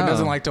story. Ruben Oh.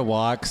 doesn't like to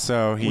walk,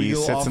 so We he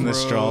go sits in the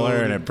off-road. stroller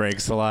and it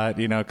breaks a lot,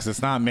 because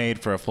it's not made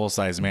for a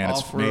full-size man.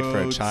 It's made for a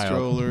Off-road child.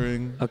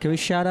 strollering. Oh, can we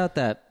shout out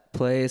that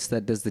place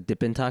that does the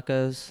dippin'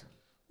 tacos?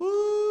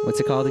 What's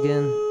it called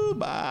again?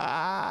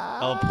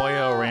 El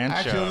Pollo Rancho.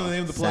 Actually, I don't know the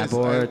name of the place.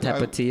 Sabor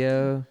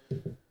Tapatio?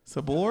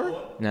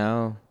 Sabor?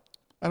 No.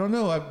 I don't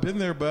know. I've been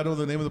there, but I don't know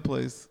the name of the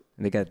place.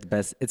 They got the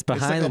best. It's It's like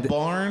behind a the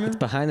barn. It's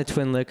behind the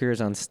Twin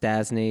Liquors on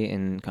Stasny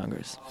and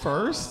Congress.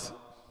 First?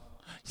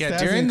 Yeah, Stasny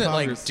during and the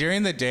Congress.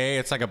 during the day,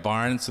 it's like a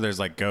barn, so there's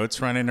like goats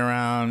running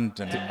around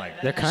and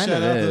like. There kind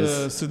Shout of out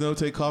is. to the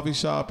Cenote Coffee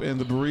Shop and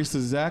the barista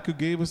Zach who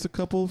gave us a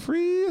couple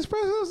free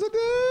espressos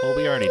today. Well,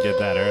 we already did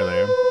that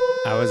earlier.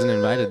 I wasn't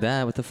invited to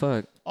that. What the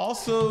fuck?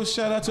 Also,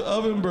 shout out to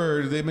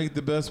Ovenbird. They make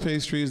the best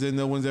pastries that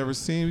no one's ever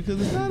seen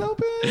because it's not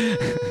open.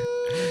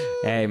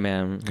 Hey,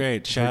 man.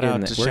 Great. Shout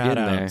getting out to there. We're shout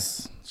getting there.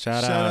 outs.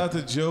 Shout Shout out. out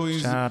to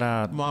Joey's Shout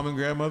out. mom and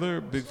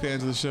grandmother. Big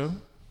fans of the show.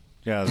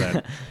 Yeah,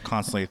 that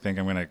constantly think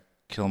I'm gonna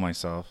kill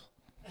myself.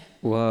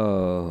 Whoa.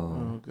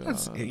 Oh, God.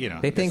 That's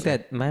They think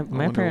that my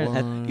wonder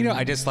parents. why.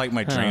 I just like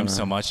my dreams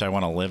so much. I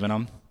want to live in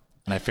them,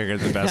 and I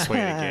figured the best way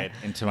to get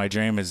into my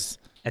dream is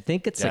I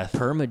think it's Death.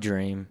 like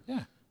perma-dream.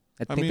 yeah.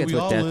 I I think mean, that's we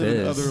what all death live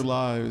is. other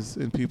lives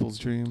in people's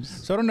dreams.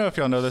 So I don't know if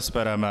y'all know this,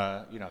 but I'm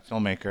a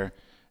filmmaker,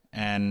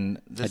 and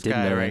this didn't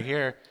guy know right that.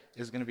 here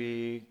is going to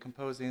be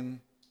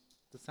composing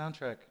the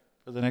soundtrack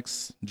for the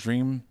next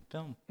dream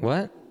film.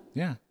 What?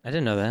 Yeah, I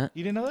didn't know that.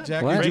 you didn't know that?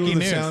 Jack, What? you're doing Breaking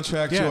the news.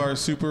 soundtrack Yeah. to our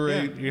Super Yeah,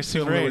 8 you're film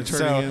Super that we're 8. turning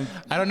So in.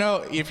 I don't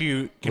know if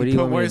you What can do you put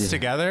want me to words do?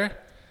 together,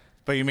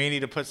 but you may need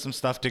to put some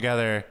stuff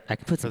together. I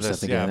can put for some this,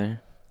 stuff yeah.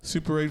 together.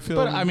 Super 8 film.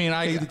 But, I mean,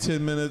 8 to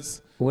 10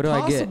 minutes. What do I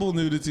get? Possible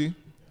nudity.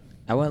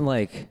 I want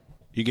like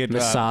You get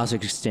massage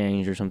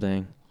exchange or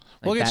something.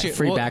 Like We'll get you-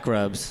 free we'll- back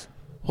rubs.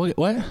 what?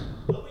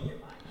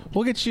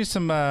 We'll get you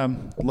some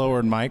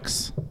lowered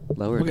mics.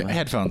 Lower We'll get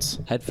headphones.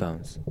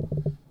 headphones.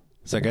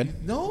 Is that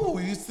good? No,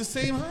 it's the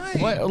same height.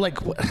 What?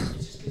 Like what?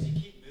 Just because you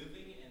keep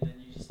moving and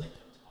then you just like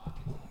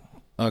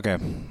don't talk.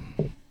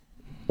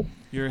 Okay.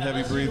 You're a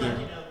heavy breather.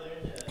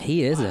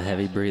 He is a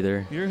heavy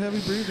breather. You're a heavy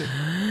breather.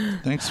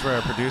 Thanks for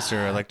our producer.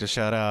 I'd like to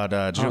shout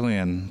out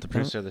Julian, the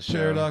producer of the show.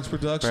 Paradox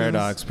Productions.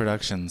 Paradox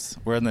Productions.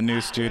 We're in the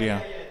new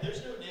studio.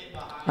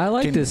 I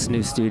like Can- this new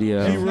He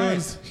studio.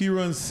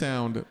 runs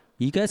sound.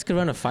 You guys could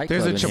run a fight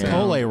There's club a in here.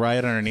 Chipotle right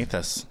underneath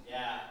us.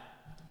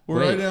 We're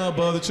Wait. right now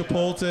above the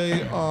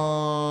Chipotle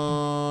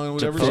on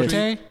whatever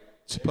street.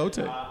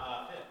 Chipotle?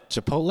 Chipotle.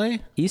 Chipotle?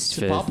 East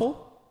Fifth. Chipotle?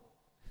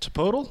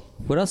 Chipotle?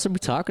 What else are we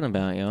talking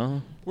about,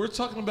 y'all? We're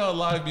talking about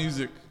live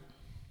music.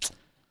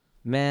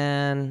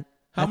 Man,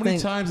 How I many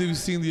think times have you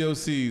seen the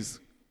OCs?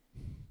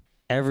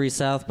 every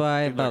South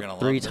by People are gonna about love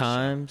 3 this shit.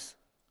 times.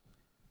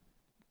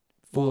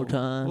 4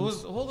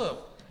 times. Hold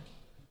up.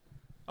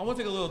 I want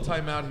to take a little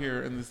time out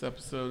here in this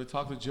episode to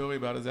talk to Joey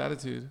about his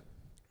attitude.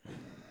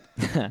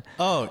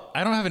 Oh,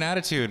 I don't have an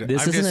attitude.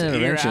 This I'm isn't just an you're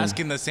intervention.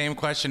 asking the same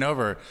question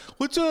over.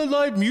 What's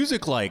live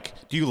music like?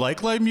 Do you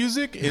like live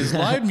music? Is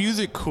live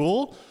music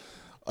cool?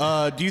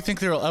 Do you think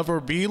there'll ever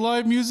be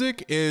live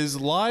music? Is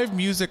live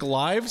music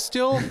live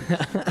still?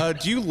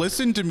 Do you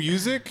listen to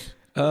music?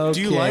 Do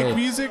you like Okay.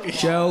 music?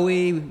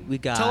 Joey, we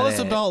got Tell us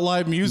it. about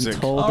live music. You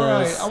told All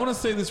right, us. I want to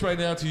say this right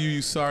now to you,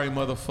 you sorry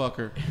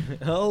motherfucker.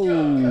 Oh.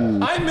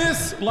 I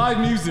miss live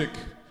music.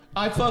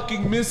 I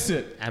fucking miss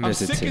it. I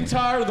miss I'm it sick too. and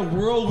tired of the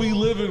world we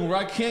live in where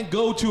I can't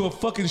go to a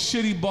fucking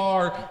shitty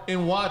bar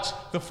and watch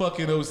the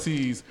fucking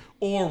OCs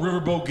or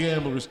Riverboat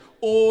Gamblers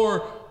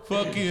or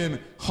fucking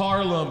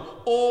Harlem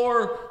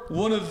or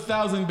one of the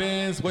 1,000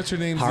 bands. What's your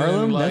name?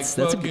 Harlem? Like That's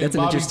an fucking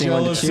interesting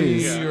Bobby one to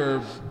Jealousy choose.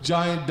 or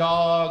Giant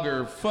Dog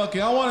or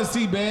fucking. I want to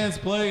see bands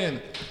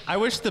playing. I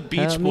wish the Beach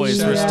Help Boys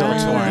me were still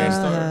out.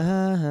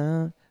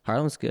 touring.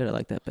 Harlem's good. I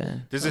like that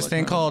band. There's this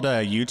thing called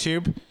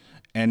YouTube,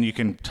 and you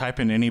can type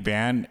in any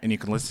band, and you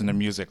can listen to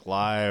music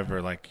live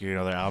or like their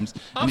albums.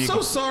 And I'm you so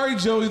can- sorry,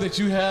 Joey, that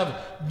you have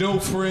no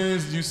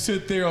friends. You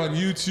sit there on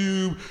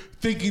YouTube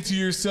thinking to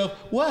yourself,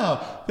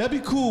 wow, that'd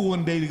be cool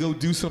one day to go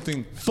do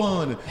something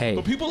fun. Hey.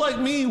 But people like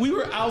me, we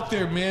were out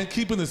there, man,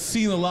 keeping the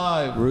scene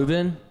alive.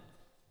 Ruben,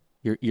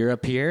 you're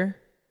up here.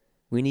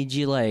 We need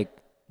you like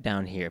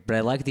down here. But I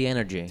like the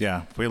energy.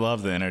 Yeah, we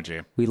love the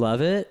energy. We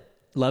love it.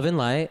 Love and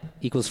light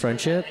equals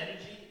friendship.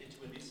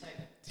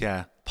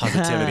 Yeah,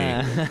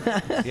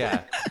 positivity.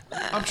 Yeah.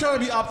 I'm trying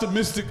to be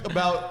optimistic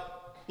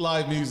about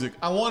live music.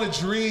 I want to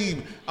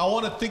dream. I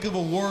want to think of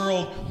a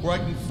world where I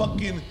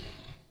can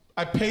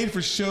I paid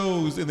for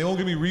shows and they won't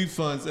give me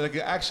refunds and I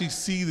can actually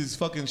see these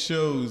fucking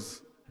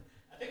shows.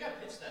 I think I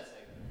pitched that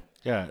segment.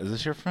 Yeah, is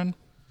this your friend?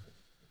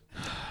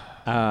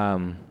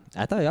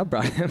 I thought y'all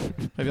brought him.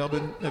 Have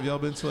y'all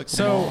been to like a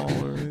So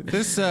mall or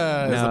this is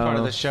the part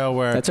of the show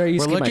where That's where I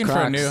used we're to get my looking for a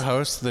Crocs. new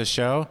host to the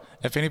show.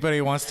 If anybody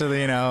wants to,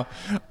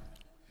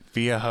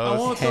 be a I host.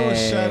 want to throw a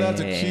shout out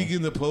to Hey.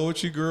 Keegan, the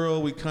poetry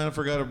girl. We kind of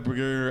forgot to bring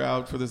her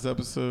out for this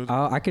episode.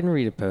 Oh, I can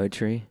read a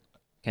poetry.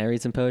 Can I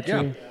read some poetry?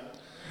 Yeah.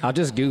 I'll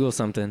just Google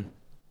something.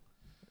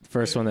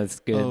 first one that's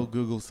good. Oh,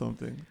 Google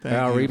something. Thank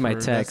I'll you read my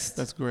for- text.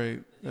 That's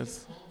great.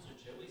 That's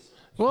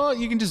Well,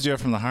 you can just do it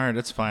from the heart.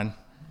 It's fine.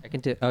 I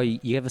can do. Oh,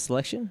 you have a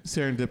selection?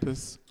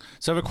 serendipitous.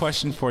 So I have a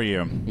question for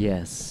you.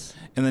 Yes.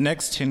 In the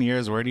next 10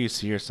 years, where do you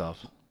see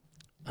yourself?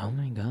 Oh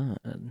my god.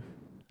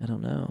 I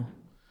don't know.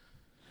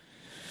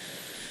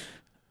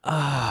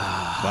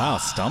 Wow,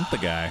 stump the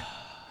guy.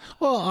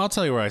 Well, I'll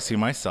tell you where I see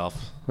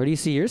myself. Where do you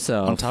see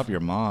yourself? On top of your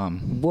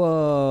mom.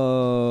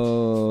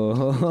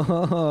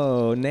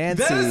 Whoa,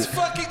 Nancy. That is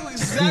fucking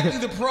exactly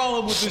the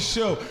problem with this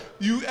show.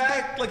 You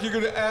act like you're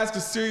gonna ask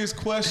a serious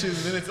question, and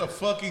then it's a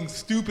fucking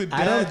stupid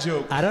dad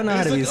joke. I don't know And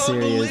how to be it's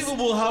serious.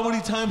 unbelievable how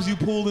many times you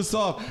pull this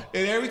off,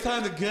 and every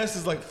time the guest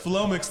is like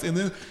flummoxed, and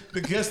then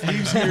the guest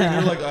leaves here, and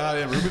you're like, ah,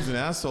 yeah, Ruben's an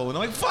asshole, and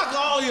I'm like, fuck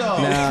all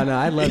y'all. No,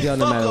 I love y'all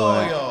no Fuck matter all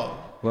what. y'all.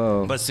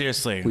 Whoa. But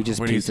seriously, We just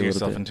where do you peaked see a little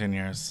yourself bit. in 10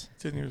 years?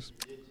 10 years.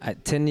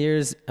 At 10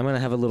 years, I'm going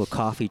to have a little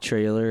coffee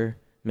trailer,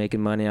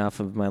 making money off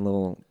of my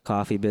little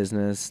coffee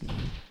business,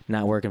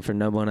 not working for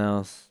no one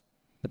else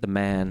but the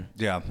man.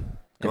 Yeah. And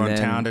Going then-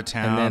 town to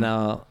town. And then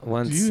I'll,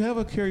 once Do you have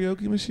a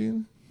karaoke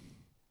machine?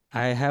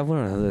 I have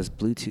one of those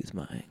Bluetooth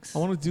mics. I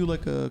want to do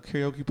like a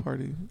karaoke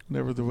party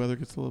whenever the weather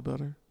gets a little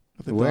better.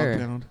 At the Where?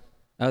 dog pound.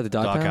 Oh, the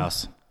dog pound?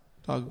 Doghouse.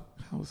 Dog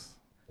house.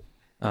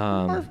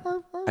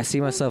 I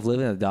see myself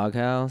living in the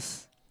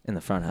doghouse in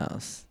the front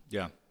house.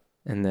 Yeah.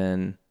 And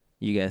then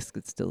you guys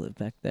could still live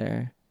back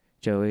there.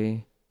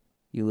 Joey,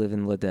 you live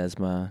in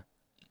Ledesma.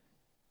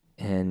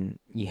 And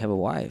you have a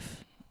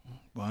wife.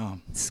 Wow.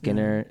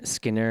 Skinner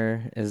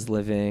is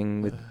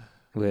living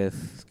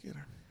with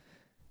Skinner.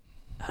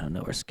 I don't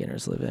know where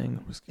Skinner's living.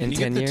 Skinner. In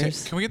 10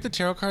 years? Can we get the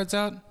tarot cards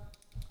out?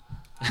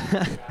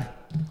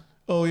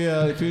 Oh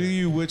yeah, if any of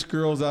you witch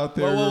girls out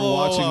there Whoa, whoa, are whoa,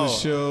 watching whoa. the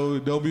show,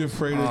 don't be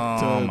afraid to my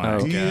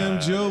DM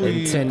God.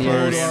 Joey. In 10 Go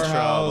years. to our In house.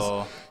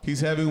 trouble.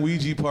 He's having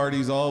Ouija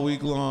parties all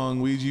week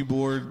long. Ouija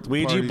board.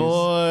 Ouija parties.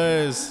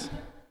 boys.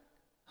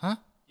 Huh?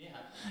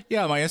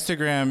 Yeah, my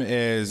Instagram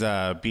is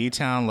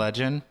B-Town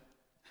Legend.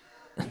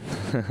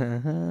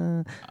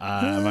 I'm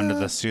under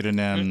the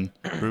pseudonym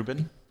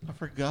Ruben. I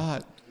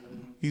forgot.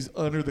 He's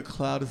under the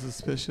cloud of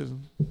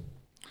suspicion.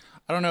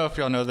 I don't know if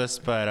y'all know this,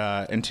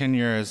 but in 10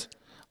 years,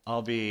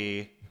 I'll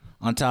be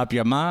on top of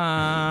your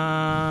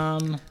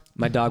mom.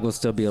 My dog will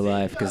still be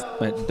alive because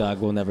my dog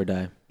will never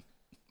die.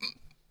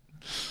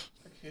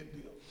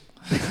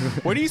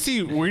 Where do you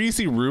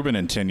see Ruben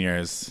in 10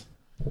 years?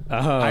 Oh,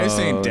 I was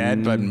saying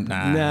dead, but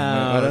nah.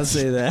 No, don't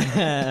say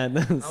that.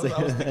 Don't say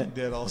I was that. thinking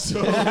dead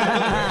also.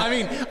 I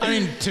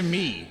mean, to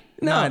me,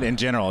 not in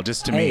general,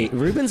 just to Hey, me.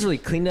 Ruben's really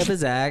cleaned up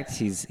his act.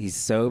 He's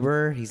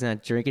sober. He's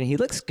not drinking. He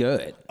looks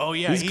good. Oh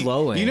yeah, he's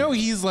glowing. You know,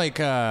 he's like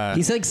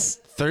He's like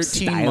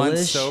 13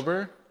 months stylish.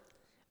 sober.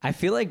 I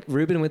feel like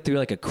Ruben went through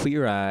like a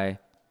queer eye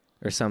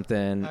or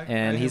something,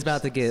 and he's have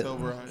about to get.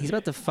 sober eyes. He's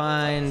about to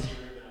find.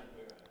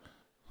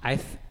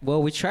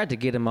 Well, we tried to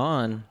get him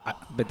on,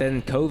 but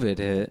then COVID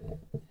hit,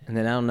 and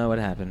then I don't know what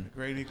happened.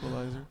 Great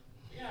equalizer.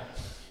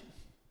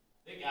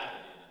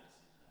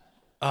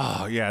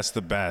 Oh yeah, it's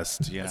the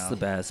best. You It's know? the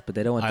best, but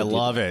they don't want. I to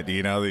love it.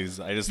 You know, I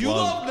just You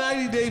love. love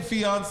 90 Day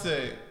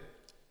Fiance.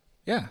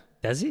 Yeah,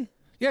 Does he?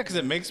 yeah, because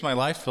it makes my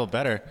life feel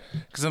better.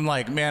 Because I'm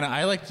like, man,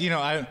 I like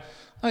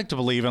to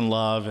believe in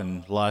love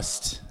and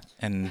lust,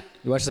 and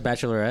You watch The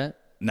Bachelorette?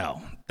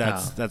 no,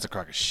 that's a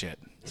crock of shit.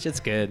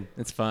 Shit's good.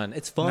 It's fun.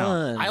 It's fun.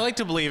 No, I like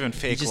to believe in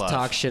fake You just love.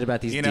 talk shit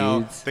about these you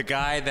know, dudes. the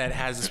guy that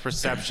has this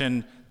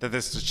perception that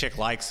this chick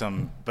likes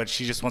him, but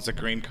she just wants a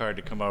green card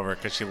to come over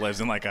because she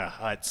lives in like a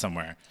hut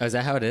somewhere. Oh, is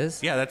that how it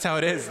is? Yeah, that's how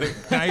it is. The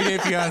 90 Day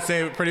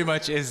Fiance pretty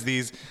much is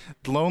these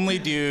lonely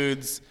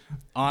dudes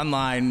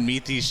online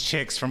meet these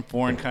chicks from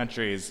foreign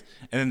countries,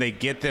 and then they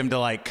get them to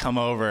like come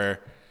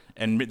over,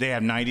 and they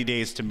have 90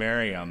 days to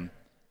marry them.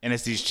 And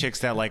it's these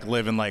chicks that like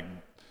live in like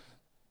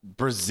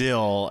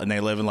Brazil, and they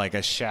live in like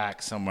a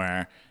shack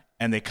somewhere,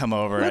 and they come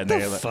over What and the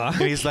they fuck?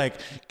 and he's like,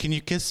 "Can you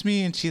kiss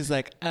me?" And she's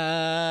like,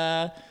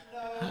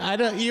 I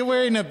don't. You're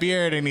wearing a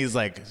beard, and he's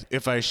like,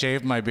 "If I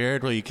shave my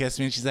beard, will you kiss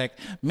me?" And she's like,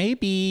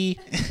 "Maybe."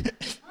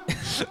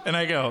 And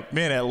I go,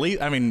 "Man, at least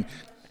I mean,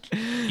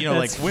 you know,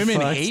 That's like women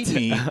fucked hate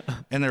me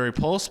and they're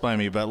repulsed by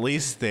me, but at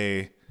least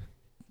I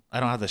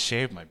don't have to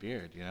shave my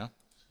beard, you know."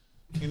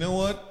 You know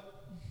what?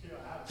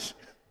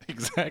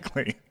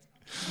 Exactly.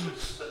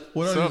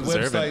 What are So these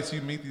observant. websites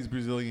you meet these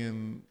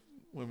Brazilian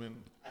women?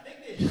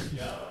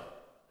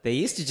 They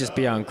used to just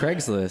be on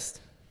Craigslist.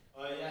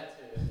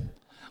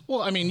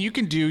 Well, I mean, you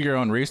can do your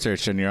own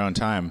research in your own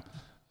time,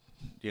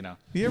 you know.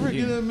 You ever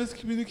get a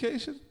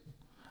miscommunication?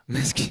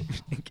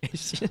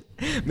 Miscommunication.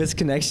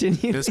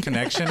 Misconnection. you This You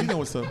connection. know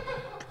what's up.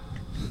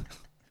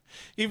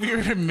 If you're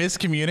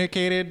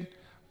miscommunicated,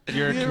 your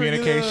You ever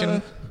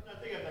communication.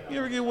 You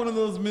ever get one of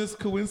those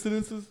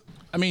miscoincidences?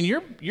 I mean,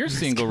 you're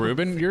single,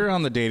 Ruben. You're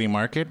on the dating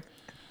market,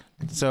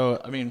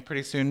 so I mean,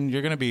 pretty soon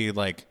you're gonna be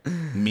like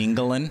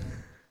mingling.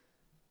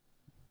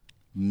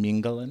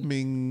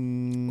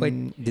 Ming.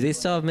 Wait, do they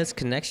still have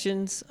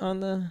misconnections on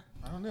the?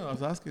 I don't know. I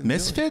was asking.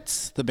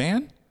 Misfits, the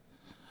band.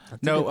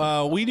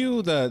 No, we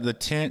do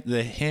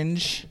the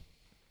Hinge.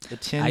 The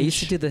Tinge. I used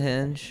to do the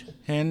Hinge,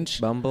 Hinge.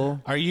 Bumble.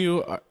 Are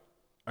you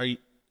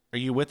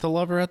with a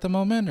lover at the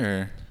moment,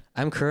 or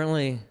I'm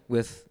currently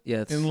with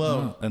In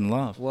love. in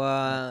love?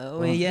 Well,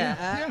 well,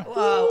 yeah.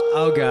 Well,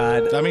 oh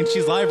God. I mean,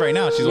 she's live right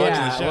now. She's watching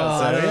the show. well,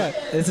 so, I don't- yeah.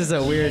 This is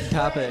a weird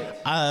topic.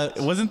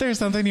 Wasn't there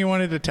something you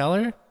wanted to tell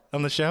her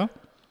on the show?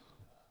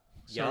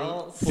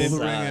 Y'all Pull the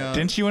ring out.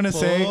 Didn't you want to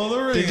Pull say?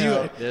 the ring Did you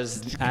out.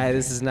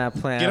 This is not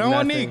planned. get on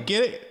one knee? Nothing.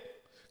 Get it.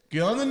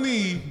 Get on the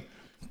knee.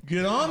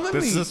 Get on the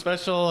This knee. is a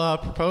special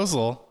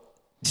proposal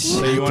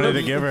that you wanted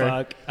to give her.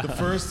 Fuck. The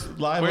first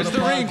live Where's on the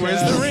ring?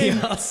 Where's the ring?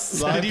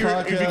 Live Did you,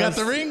 have you got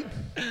the podcast. ring?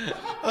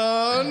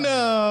 Oh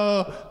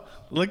no!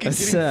 Look, it's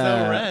Let's, getting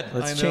so red.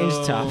 let's I change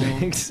know.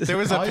 topics. There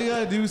was All a you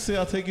gotta do is say,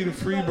 "I'll take you to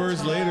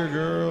Freebirds later,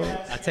 girl."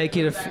 I'll take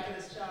you to.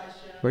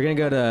 We're gonna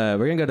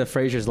go to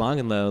Fraser's Long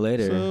and Low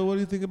later. So, what do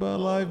you think about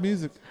live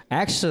music?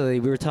 Actually,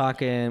 we were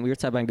talking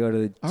about going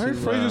to. I heard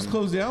Fraser's um,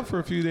 closed down for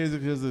a few days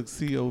because of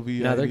COVID.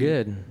 No, they're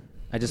good.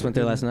 I just went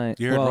there last night.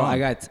 You heard well, wrong.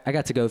 I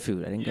got to go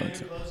food. I didn't go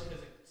into.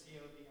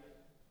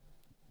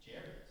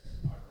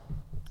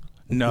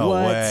 no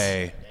What?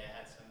 way.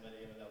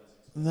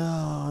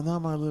 No, not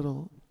my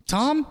little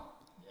Tom?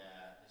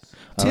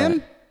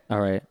 Tim? All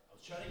right.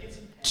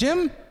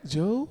 Jim?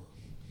 Joe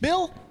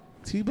Bill?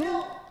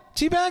 T-Bone.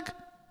 Teabag?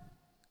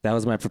 That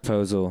was my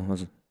proposal.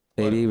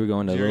 Baby, we're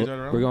going Jerry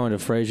Donnell? to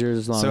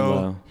Fraser's Long So-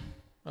 and Low.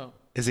 Oh,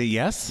 Is it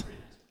yes?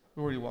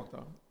 we already walked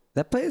off.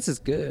 That place is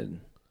good.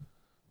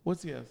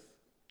 What's yes?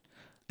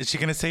 Is she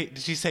gonna say? Did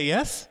she say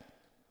yes?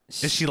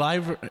 Is she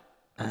live?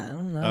 I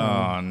don't know.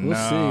 Oh We'll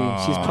no.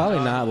 see. She's probably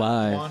not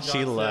live.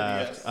 She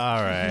left.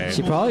 All right.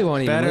 She probably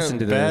won't even listen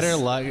to this.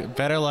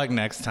 Better luck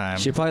next time.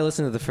 She probably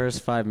listened to the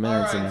first 5 All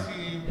minutes, right, and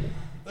team.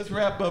 Let's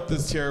wrap up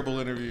this terrible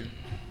interview.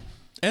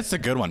 It's a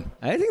good one.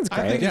 I think it's I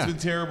great. think Yeah. it's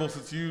been terrible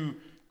since you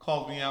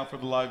called me out for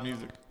the live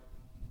music.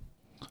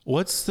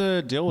 What's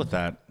the deal with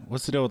that?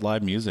 What's the deal with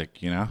live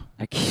music? You know,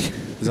 I can't.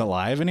 is it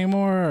live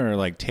anymore or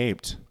like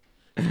taped?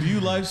 Do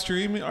you live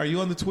stream? Are you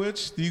on the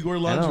Twitch? Do you wear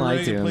I don't lingerie like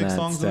and doing play that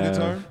songs on the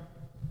stuff. guitar?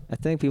 I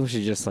think people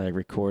should just like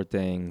record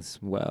things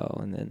well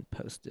and then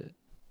post it.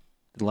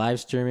 The live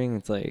streaming,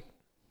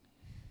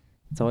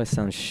 it's always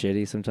sounds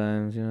shitty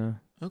sometimes, you know.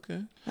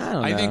 Okay. I don't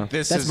know. I think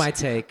That's my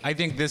take. I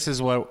think this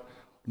is what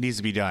needs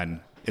to be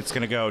done. It's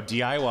gonna go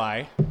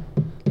DIY.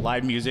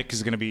 Live music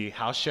is gonna be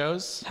house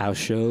shows, House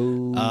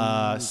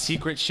show.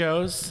 secret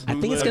shows. I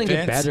think it's gonna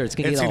get events. better. It's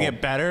gonna get all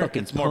get better.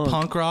 fucking It's more punk.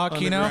 punk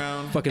rock, you know.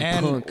 Underground. Fucking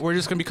and punk. we're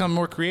just gonna become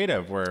more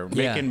creative. We're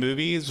Yeah. making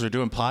movies. We're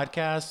doing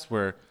podcasts.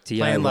 We're DIY.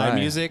 playing live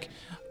music.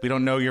 We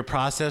don't know your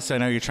process. I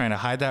know you're trying to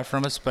hide that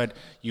from us, but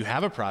you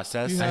have a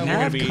process. You and have you're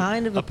one. gonna be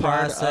kind of a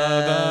part of.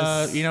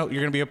 process. You're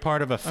gonna be a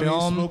part of a I mean,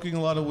 film. smoking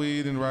a lot of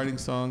weed and writing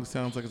songs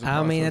sounds like it's a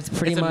I mean, process. it's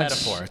pretty It's a much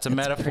metaphor. It's a that's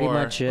metaphor. Pretty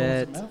much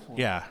it.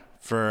 yeah,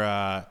 for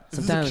Is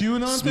this sometimes a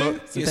QAnon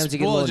smoke. thing? Sometimes you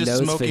get a well, little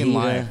just nose smoking fajita.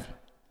 live.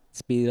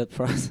 Speed up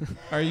process.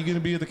 Are you going to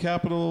be at the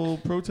Capitol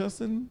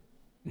protesting?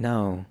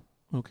 No,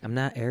 Okay. I'm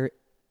not. I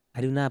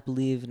do not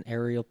believe in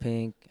Ariel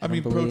Pink. I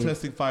mean, don't believe-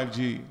 protesting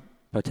 5G.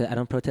 I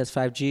don't protest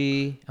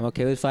 5G. I'm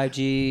okay with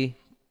 5G.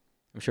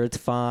 I'm sure it's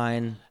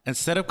fine.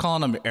 Instead of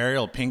calling him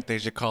Ariel Pink, they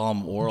should call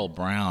him Oral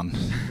Brown.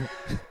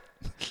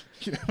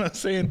 You know what I'm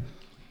saying?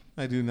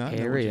 I do not. know what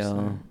you're Ariel.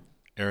 saying.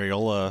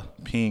 Areola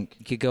Pink.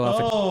 You could go off.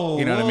 Oh,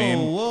 You know what I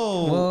mean?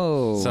 Whoa.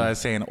 Whoa. So I was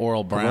saying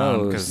Oral Brown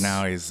Gross. because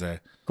now he's a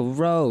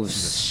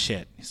Gross.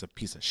 shit. He's a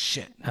piece of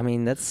shit. I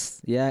mean,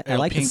 that's yeah. I Ariel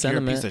like Pink, the you're a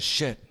sentiment. piece of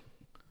shit.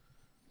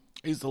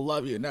 I used to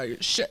love you. Now you're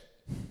shit.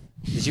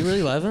 Did you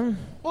really love him?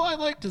 Well, I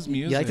liked his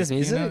music. liked his know?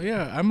 music?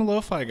 Yeah, I'm a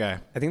lo-fi guy.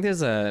 I think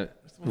there's a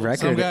record.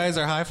 Some guys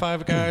are high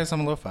five guys.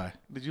 I'm a lo-fi.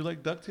 Did you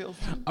like DuckTales?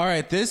 All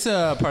right, this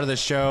part of the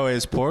show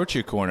is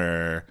Poetry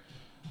Corner.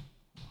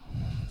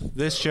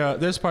 This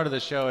part of the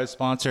show is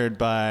sponsored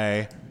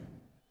by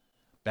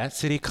Bat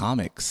City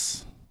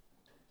Comics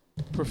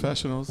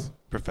Professionals.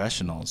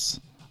 Professionals.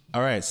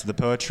 All right, so the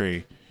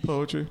poetry.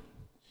 Poetry.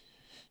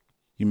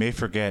 You may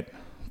forget,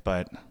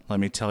 but let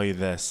me tell you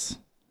this.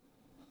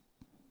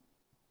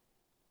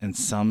 In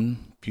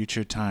some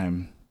future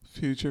time,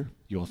 Future.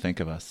 you will think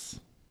of us.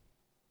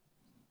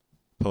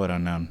 Poet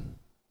Unknown.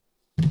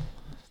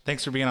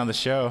 Thanks for being on the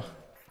show.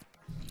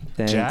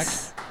 Thanks. Jack?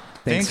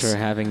 Thanks for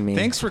having me.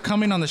 Thanks for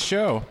coming on the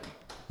show.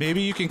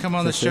 Maybe you can come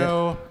on the That's it.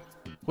 show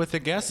with a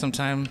guest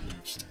sometime.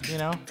 You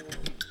know?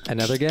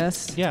 Another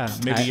guest? Yeah,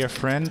 maybe I- your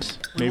friend,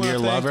 We maybe wanna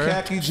your thank lover.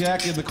 Khaki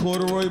Jack and the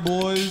Corduroy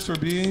Boys for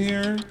being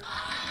here.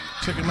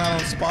 Check them out on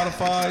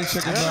Spotify.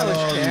 Check them don't out know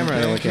on which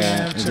camera to look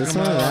at. Bandcamp. Is Check this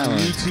them one or out that on one?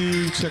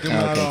 YouTube. Check them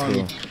out Okay, on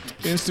cool.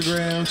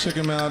 Instagram. Check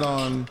them out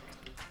on,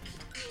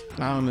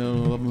 I don't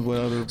know, what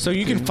other. So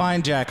you can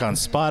find Jack on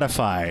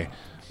Spotify,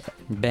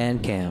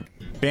 Bandcamp.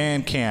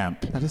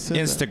 Bandcamp, I just said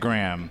that.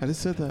 Instagram, I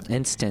just said that.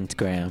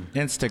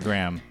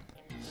 Instagram.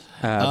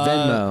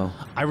 Venmo.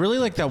 I really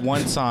like that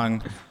one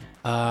song.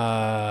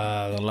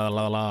 La,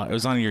 la, la. It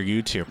was on your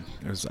YouTube.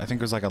 I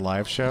think it was like a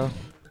live show.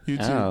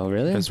 YouTube. Oh,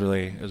 really? It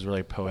was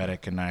really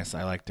poetic and nice.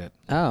 I liked it.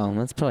 Oh,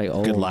 that's probably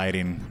old. Good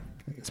lighting.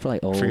 It's probably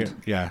old.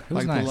 Yeah, it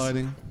was Like nice. the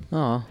lighting.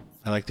 Oh,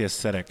 I like the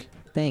aesthetic.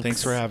 thanks.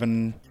 Thanks for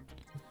having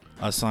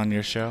us on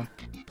your show.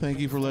 Thank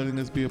you for letting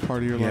us be a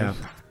part of your life.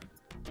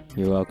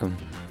 You're welcome.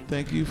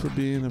 Thank you for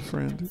being a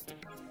friend.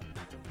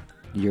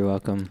 You're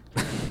welcome.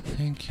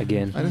 Thank you.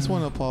 Again, I just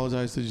want to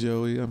apologize to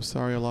Joey. I'm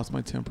sorry I lost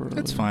my temper.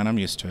 That's earlier. fine. I'm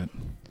used to it.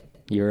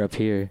 you're up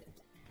here,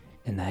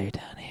 and now you're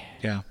down here.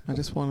 Yeah. I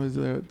just wanted to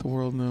let the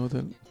world know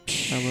that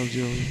I love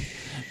Joey.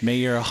 May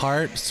your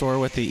heart soar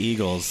with the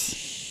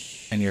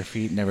eagles and your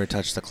feet never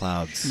touch the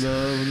clouds.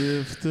 Love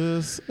lift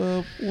us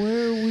up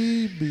where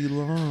we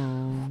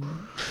belong.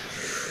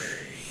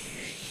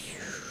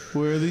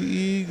 Where the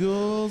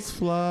eagles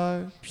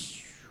fly.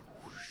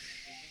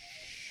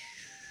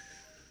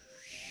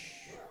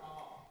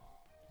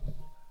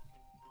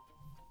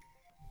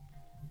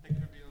 Thank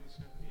you for being on the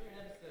show.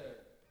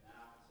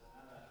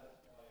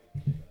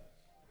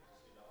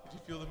 Did you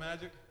feel the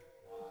magic?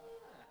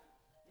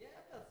 Yeah,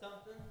 I felt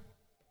something.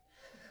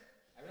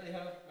 I really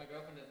hope my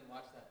girlfriend doesn't